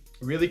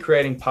really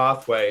creating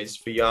pathways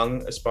for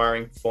young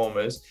aspiring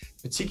performers,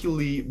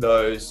 particularly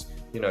those,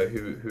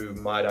 who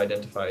might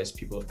identify as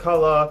people of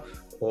color,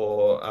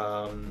 or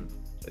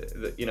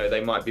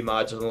they might be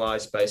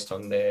marginalized based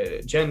on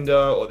their gender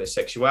or their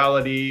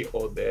sexuality,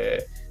 or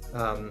their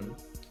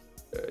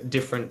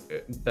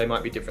they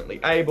might be differently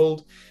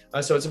abled.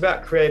 So it's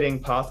about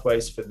creating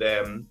pathways for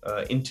them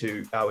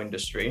into our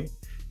industry,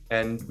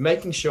 and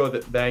making sure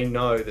that they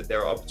know that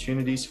there are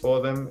opportunities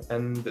for them,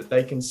 and that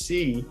they can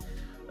see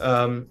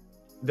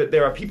that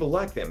there are people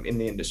like them in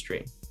the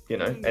industry,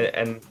 and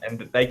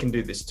that they can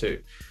do this too.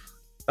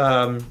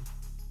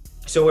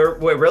 So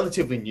we're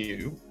relatively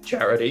new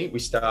charity. We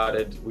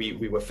founded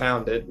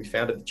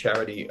the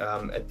charity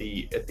at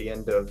the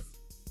end of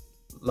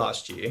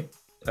last year.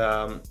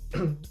 But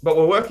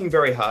we're working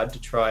very hard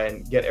to try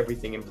and get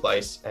everything in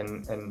place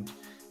and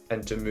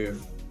to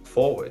move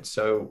forward.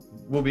 So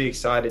we'll be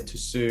excited to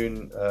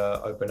soon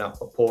open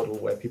up a portal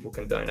where people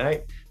can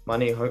donate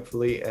money,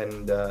 hopefully,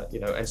 and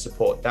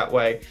support that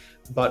way.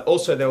 But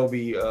also there will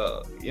be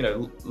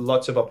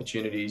lots of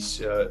opportunities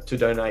to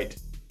donate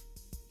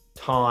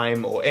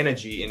time or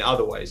energy in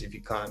other ways if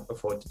you can't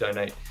afford to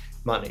donate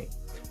money.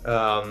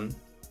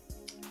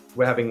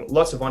 We're having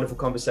lots of wonderful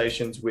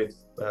conversations with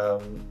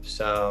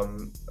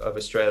some of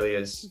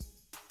Australia's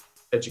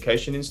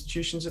education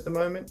institutions at the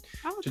moment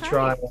to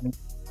try and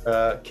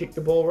kick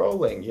the ball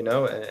rolling,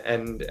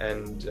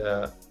 and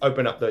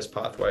open up those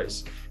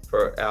pathways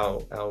for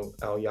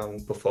our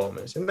young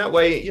performers. And that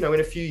way, in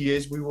a few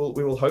years, we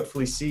will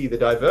hopefully see the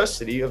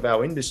diversity of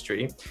our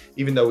industry.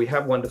 Even though we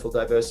have wonderful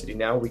diversity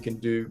now, we can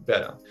do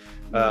better,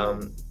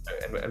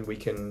 and we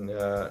can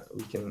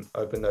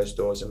open those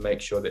doors and make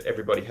sure that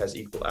everybody has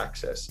equal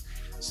access.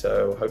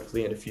 So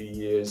hopefully, in a few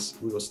years,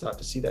 we will start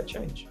to see that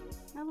change.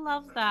 I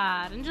love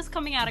that. And just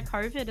coming out of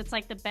COVID, it's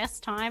like the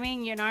best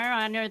timing,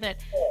 I know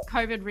that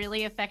COVID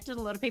really affected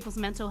a lot of people's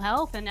mental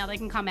health, and now they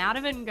can come out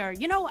of it and go,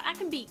 you know what, I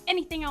can be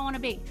anything I want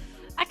to be.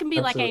 I can be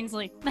Absolutely. Like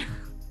Ainsley.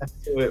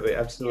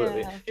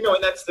 Absolutely. Yeah.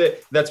 And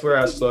that's where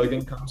our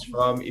slogan comes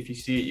from. If you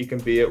see it, you can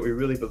be it. We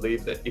really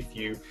believe that if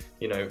you,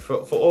 for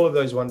all of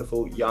those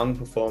wonderful young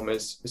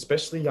performers,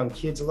 especially young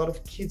kids, a lot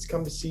of kids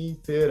come to see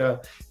theatre,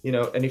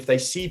 and if they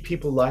see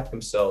people like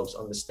themselves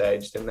on the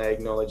stage, then they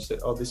acknowledge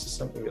that, oh, this is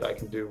something that I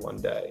can do one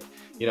day,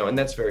 and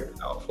that's very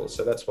powerful.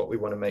 So that's what we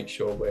want to make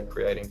sure we're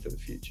creating for the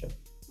future.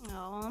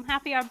 Oh, I'm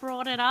happy I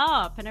brought it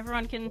up, and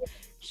everyone can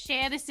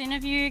share this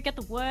interview, get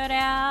the word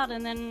out,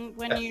 and then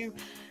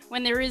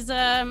when there is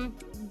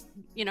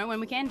when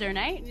we can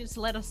donate, just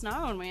let us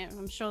know, and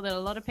I'm sure that a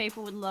lot of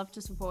people would love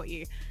to support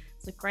you.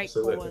 It's a great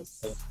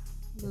cause.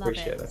 Love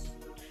Appreciate it.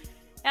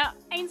 Now,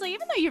 Ainsley,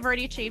 even though you've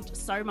already achieved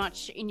so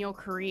much in your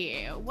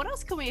career, what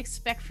else can we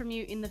expect from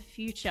you in the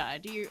future?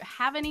 Do you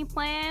have any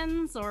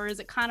plans, or is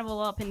it kind of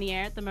all up in the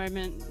air at the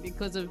moment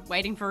because of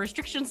waiting for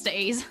restrictions to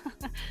ease?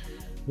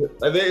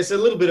 It's a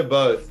little bit of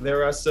both.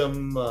 There are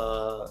some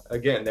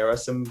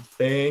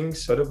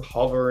things sort of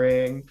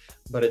hovering,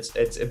 but it's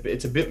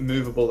a bit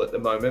movable at the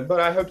moment. But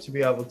I hope to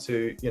be able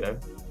to,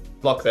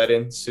 lock that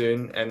in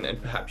soon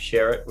and perhaps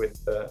share it with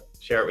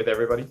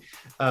everybody.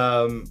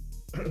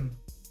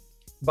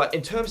 But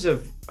in terms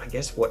of, I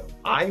guess, what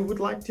I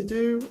would like to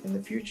do in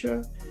the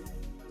future,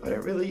 I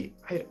don't really.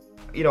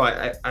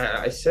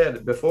 I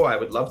said before, I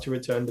would love to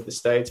return to the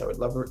States. I would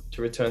love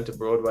to return to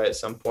Broadway at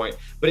some point.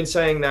 But in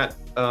saying that,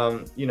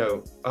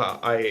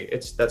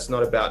 that's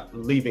not about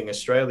leaving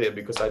Australia,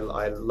 because I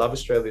love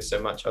Australia so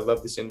much. I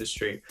love this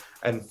industry,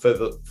 and for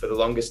the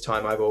longest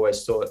time, I've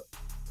always thought,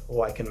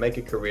 I can make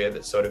a career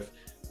that sort of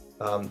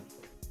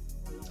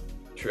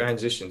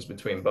transitions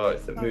between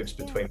both, that moves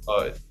between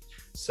both.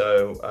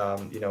 So,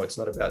 it's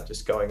not about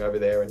just going over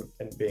there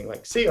and being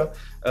like, see ya.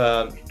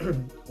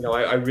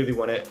 I really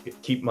want to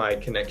keep my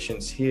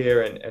connections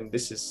here. And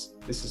this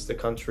is the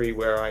country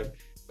where I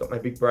got my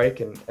big break,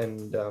 and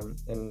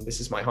this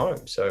is my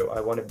home. So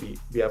I want to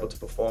be able to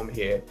perform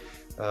here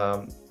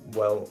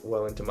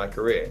well into my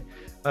career.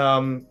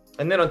 And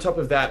then on top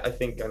of that, I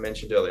think I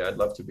mentioned earlier, I'd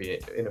love to be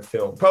in a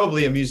film,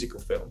 probably a musical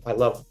film. I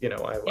love,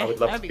 I would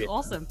love to be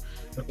awesome.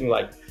 Something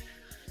like,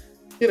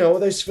 all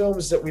those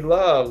films that we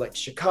love, like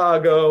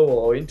Chicago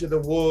or Into the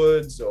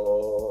Woods,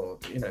 or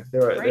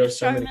there are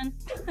so many.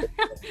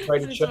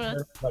 Greatest Showman.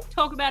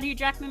 Talk about Hugh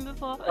Jackman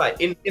before. Right,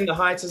 In the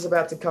Heights is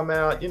about to come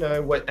out,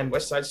 and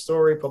West Side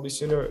Story probably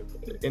sooner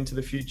into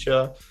the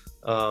future.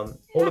 All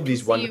of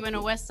these wonderful. You in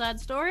a West Side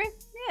Story?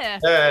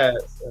 Yeah.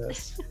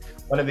 Yes.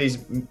 One of these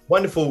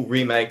wonderful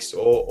remakes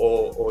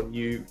or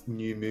new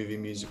movie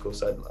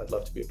musicals. I'd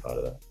love to be a part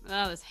of that.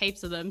 Oh, there's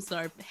heaps of them,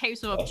 so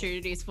heaps of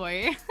opportunities for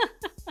you.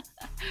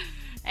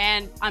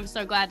 And I'm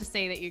so glad to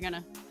see that you're going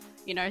to,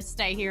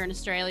 stay here in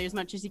Australia as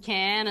much as you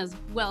can, as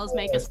well as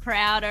make us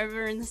proud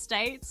over in the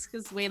States,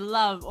 because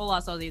all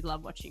us Aussies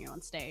love watching you on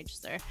stage.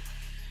 So,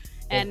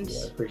 and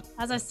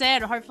as I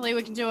said, hopefully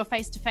we can do a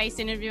face-to-face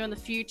interview in the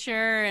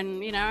future,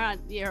 and,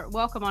 you're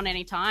welcome on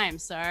any time.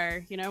 So,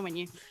 when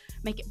you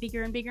make it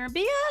bigger and bigger and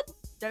bigger,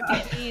 don't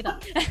forget me either.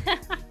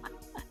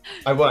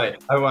 I won't.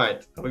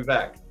 I'll be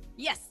back.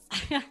 Yes.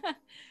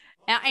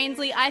 Now,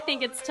 Ainsley, I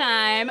think it's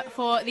time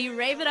for the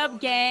Rave It Up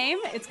game.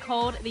 It's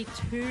called the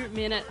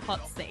 2-minute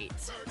hot seat.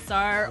 So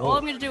all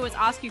I'm going to do is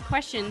ask you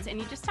questions, and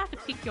you just have to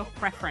pick your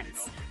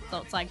preference.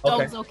 So it's like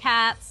dogs or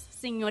cats,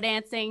 singing or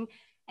dancing,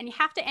 and you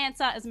have to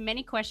answer as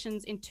many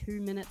questions in 2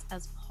 minutes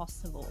as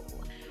possible.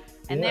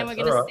 And then we're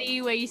going to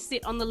see where you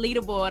sit on the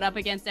leaderboard up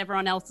against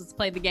everyone else that's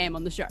played the game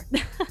on the show.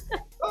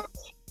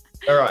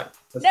 All right.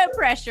 No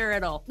pressure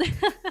at all.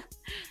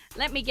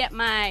 Let me get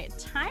my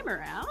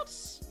timer out.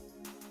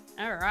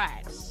 All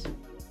right.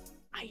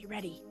 Are you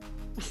ready?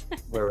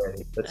 We're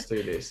ready. Let's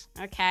do this.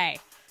 Okay.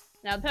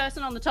 Now, the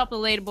person on the top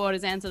of the leaderboard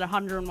has answered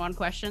 101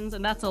 questions,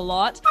 and that's a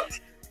lot.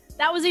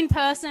 That was in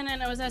person,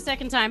 and it was our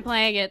second time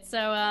playing it, so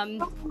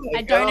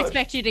I don't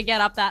expect you to get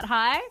up that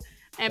high.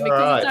 And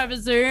because it's over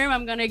Zoom,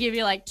 I'm going to give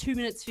you like 2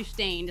 minutes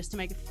 15 just to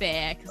make it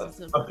fair, because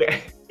it's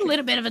a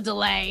little bit of a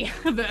delay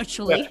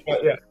virtually.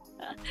 Yeah.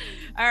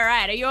 All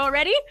right. Are you all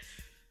ready?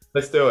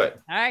 Let's do it.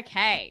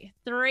 Okay.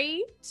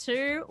 3,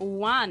 2,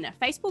 1.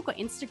 Facebook or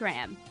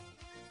Instagram?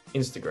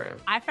 Instagram.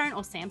 iPhone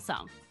or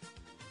Samsung?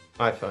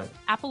 iPhone.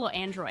 Apple or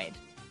Android?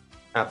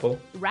 Apple.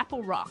 Rap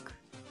or rock?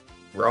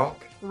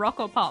 Rock.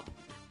 Rock or pop?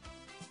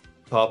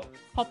 Pop.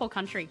 Pop or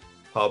country?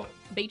 Pop.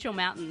 Beach or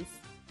mountains?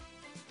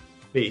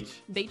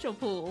 Beach. Beach or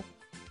pool?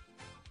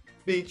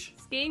 Beach.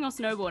 Skiing or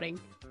snowboarding?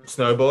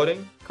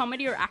 Snowboarding.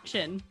 Comedy or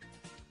action?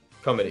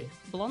 Comedy.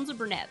 Blondes or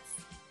brunettes?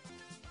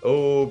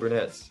 Oh,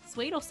 brunettes.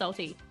 Sweet or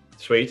salty?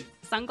 Sweet.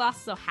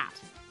 Sunglasses or hat?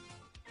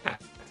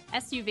 Hat.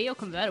 SUV or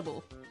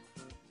convertible?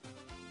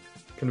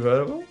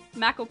 Convertible.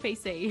 Mac or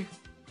PC?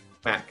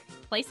 Mac.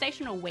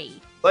 PlayStation or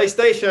Wii?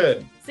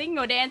 PlayStation. Singing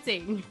or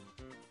dancing?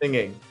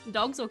 Singing.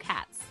 Dogs or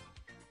cats?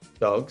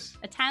 Dogs.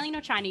 Italian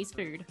or Chinese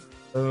food?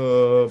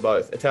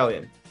 Both.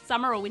 Italian.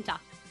 Summer or winter?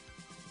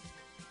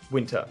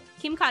 Winter.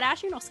 Kim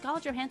Kardashian or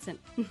Scarlett Johansson?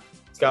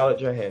 Scarlett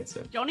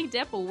Johansson. Johnny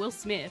Depp or Will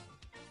Smith?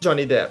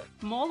 Johnny Depp.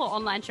 Mall or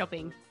online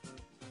shopping?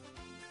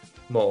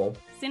 Mall.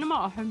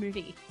 Cinema or home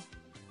movie?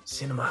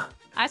 Cinema.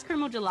 Ice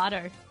cream or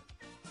gelato?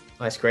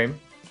 Ice cream.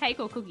 Cake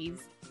or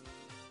cookies?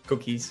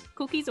 Cookies.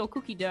 Cookies or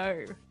cookie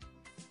dough?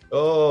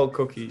 Oh,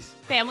 cookies.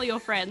 Family or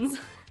friends?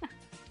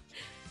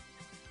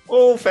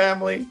 Oh,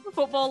 family.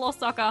 Football or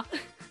soccer?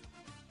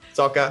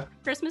 Soccer.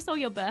 Christmas or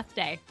your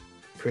birthday?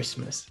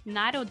 Christmas.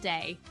 Night or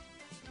day?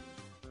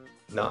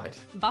 Night.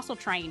 Bus or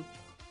train?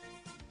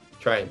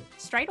 Train.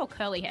 Straight or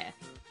curly hair?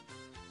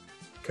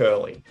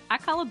 Curly. Eye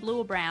color blue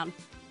or brown?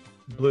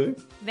 Blue.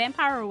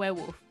 Vampire or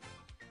werewolf?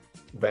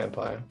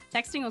 Vampire.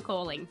 Texting or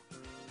calling?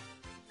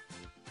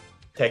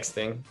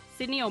 Texting.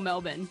 Sydney or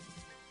Melbourne?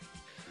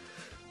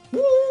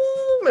 Woo,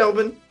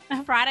 Melbourne.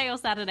 Friday or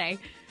Saturday?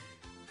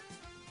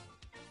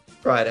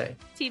 Friday.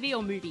 TV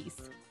or movies?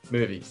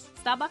 Movies.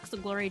 Starbucks or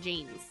Gloria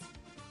Jeans?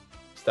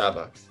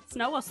 Starbucks.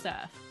 Snow or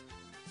surf?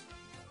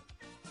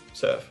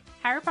 Surf.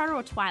 Harry Potter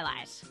or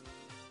Twilight?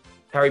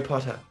 Harry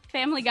Potter.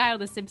 Family Guy or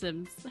The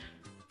Simpsons?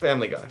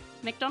 Family Guy.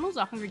 McDonald's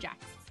or Hungry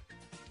Jack's?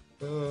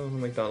 Oh,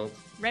 McDonald's.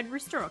 Red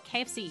Rooster or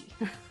KFC?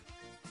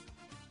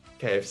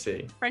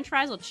 KFC. French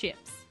fries or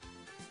chips?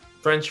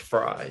 French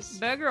fries.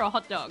 Burger or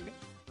hot dog?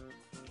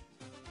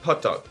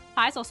 Hot dog.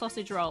 Pies or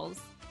sausage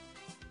rolls?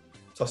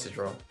 Sausage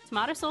roll.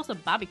 Tomato sauce or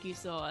barbecue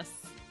sauce?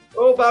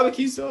 Oh,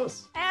 barbecue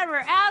sauce. And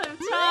we're out of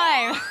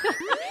time.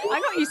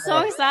 I got you so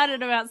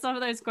excited about some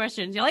of those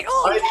questions. You're like,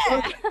 oh,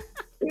 yeah.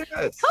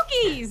 Yes.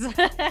 Cookies.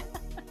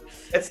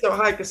 It's so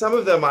hard because some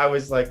of them I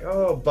was like,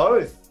 oh,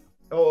 both.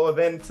 Or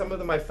then some of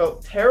them I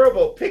felt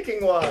terrible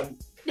picking one.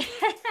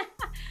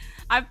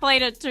 I've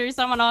played it too.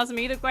 Someone asked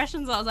me the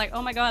questions. I was like,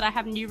 oh my God, I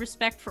have new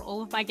respect for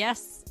all of my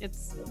guests.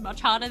 It's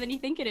much harder than you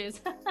think it is.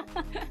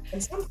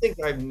 And something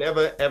I've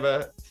never,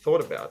 ever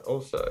thought about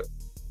also.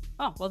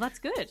 Oh, well, that's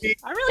good.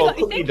 I really got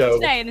you thinking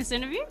today in this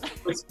interview.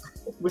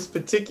 was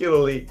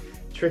particularly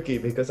tricky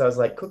because I was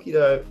like, cookie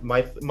dough,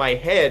 my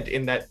head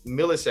in that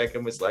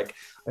millisecond was like,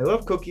 I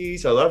love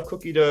cookies, I love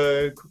cookie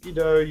dough. Cookie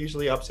dough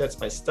usually upsets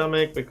my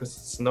stomach because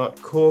it's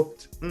not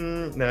cooked.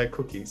 No,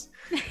 cookies.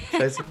 So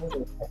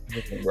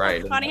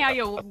it's funny how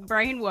your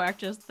brain worked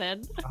just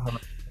then.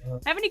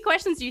 How many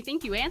questions do you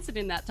think you answered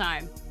in that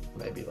time?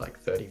 Maybe like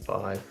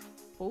 35.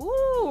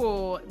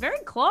 Ooh, very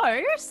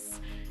close.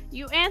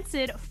 You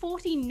answered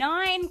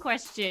 49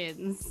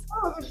 questions.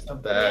 Oh, that's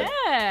not bad.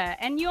 Yeah,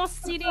 and you're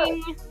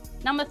sitting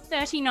number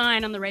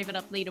 39 on the Rave It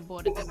Up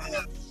leaderboard at the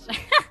moment.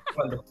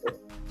 Wonderful.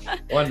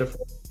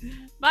 Wonderful.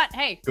 But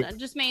hey, that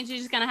just means you're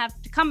just going to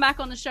have to come back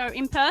on the show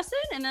in person,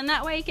 and then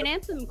that way you can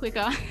answer them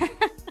quicker.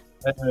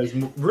 There's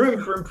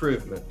room for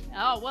improvement.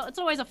 Oh, well, it's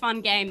always a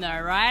fun game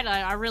though, right?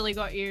 I really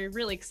got you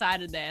really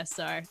excited there,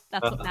 so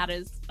that's what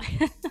matters.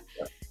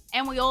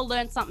 And we all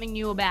learned something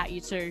new about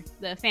you too.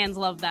 The fans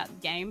love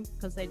that game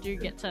because they do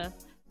get to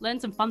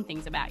learn some fun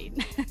things about you.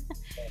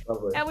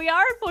 And we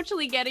are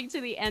unfortunately getting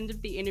to the end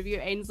of the interview,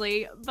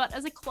 Ainsley, but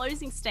as a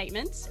closing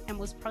statement, and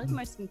was probably the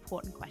most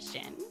important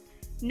question,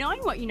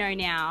 knowing what you know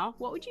now,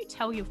 what would you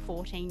tell your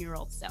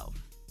 14-year-old self?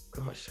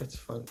 Gosh, that's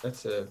fun.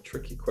 That's a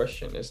tricky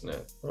question, isn't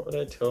it? What would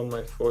I tell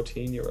my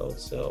 14-year-old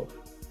self?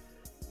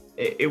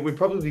 it would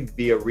probably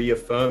be a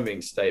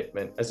reaffirming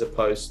statement as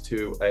opposed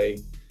to a,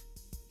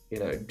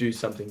 do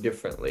something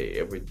differently.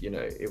 It would,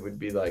 it would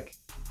be like,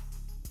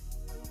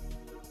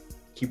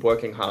 keep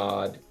working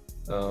hard,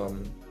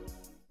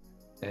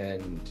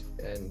 and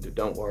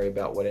don't worry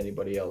about what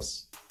anybody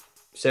else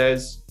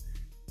says.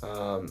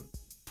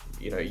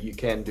 You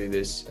can do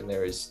this, and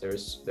there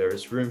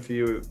is room for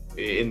you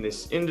in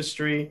this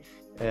industry,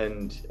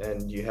 and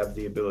you have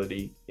the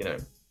ability,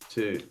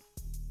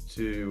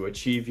 to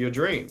achieve your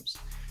dreams,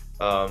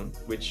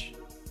 which,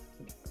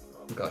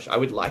 gosh, I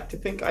would like to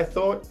think I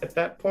thought at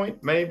that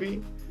point,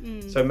 maybe.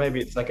 So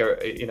maybe it's like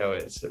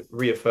it's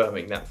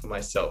reaffirming that for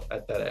myself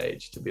at that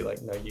age, to be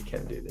like, no, you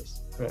can do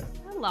this. Yeah.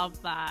 I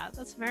love that.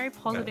 That's very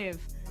positive.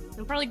 Yeah.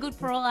 And probably good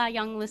for all our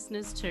young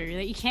listeners too,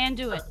 that you can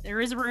do it. There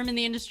is room in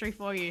the industry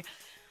for you.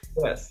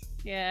 Yes.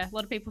 Yeah, a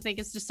lot of people think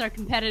it's just so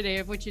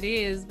competitive, which it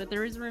is, but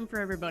there is room for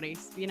everybody.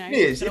 It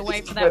is. Gotta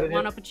wait for that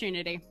one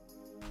opportunity.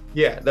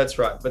 Yeah, that's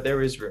right. But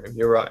there is room.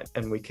 You're right,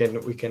 and we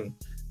can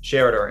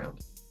share it around.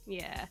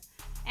 Yeah.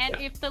 And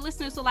if the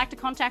listeners would like to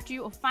contact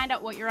you or find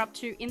out what you're up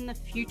to in the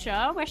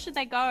future, where should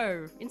they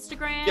go?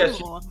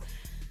 Instagram?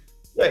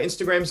 Yeah,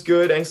 Instagram's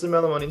good. Ainsley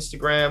Melham on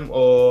Instagram,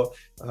 or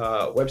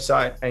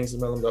website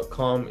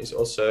ainsleymelham.com is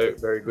also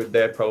very good.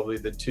 They're probably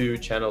the two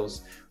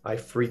channels I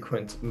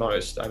frequent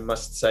most. I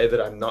must say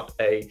that I'm not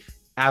a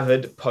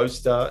avid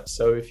poster,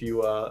 so if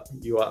you are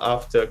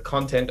after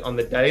content on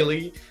the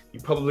daily, you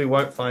probably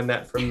won't find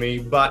that from me,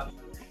 but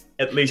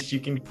at least you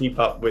can keep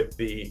up with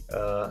the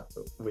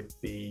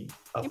updates.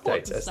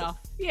 Important stuff.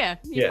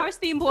 You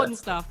post the important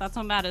stuff. That's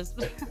what matters.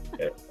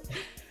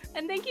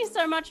 And thank you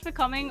so much for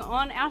coming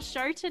on our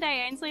show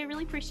today, Ainsley. I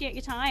really appreciate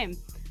your time.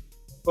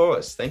 Of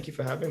course. Thank you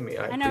for having me.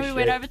 I know we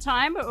went over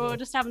time, but we were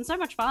just having so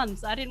much fun.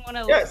 So I didn't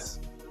want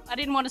to. I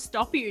didn't want to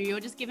stop you. You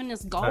were just giving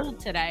us gold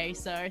today.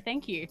 So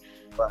thank you.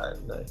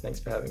 No, thanks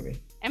for having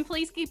me. And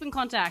please keep in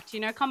contact.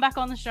 Come back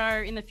on the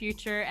show in the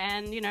future.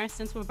 And,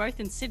 since we're both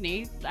in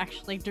Sydney,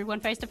 actually do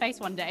one face-to-face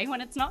one day when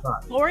it's not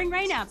pouring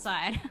rain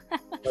outside.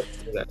 Let's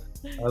do that.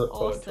 I look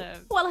forward to it.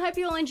 Well, I hope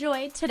you all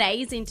enjoyed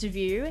today's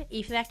interview.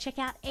 If you'd like to check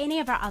out any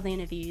of our other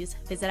interviews,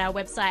 visit our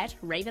website,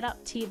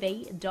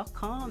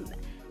 raveituptv.com.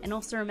 And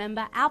also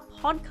remember, our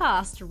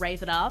podcast,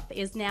 Rave It Up,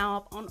 is now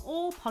up on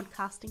all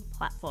podcasting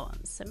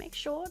platforms. So make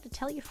sure to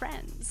tell your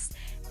friends.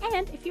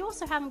 And if you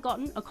also haven't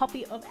gotten a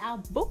copy of our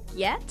book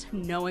yet,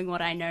 Knowing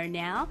What I Know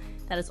Now,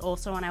 that is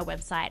also on our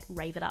website,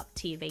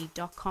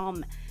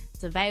 raveituptv.com.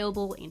 It's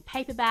available in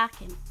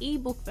paperback and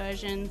ebook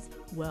versions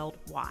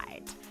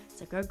worldwide.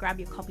 So go grab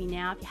your copy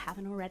now if you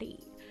haven't already.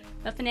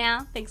 But for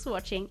now, thanks for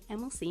watching, and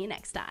we'll see you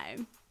next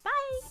time.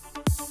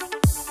 Bye!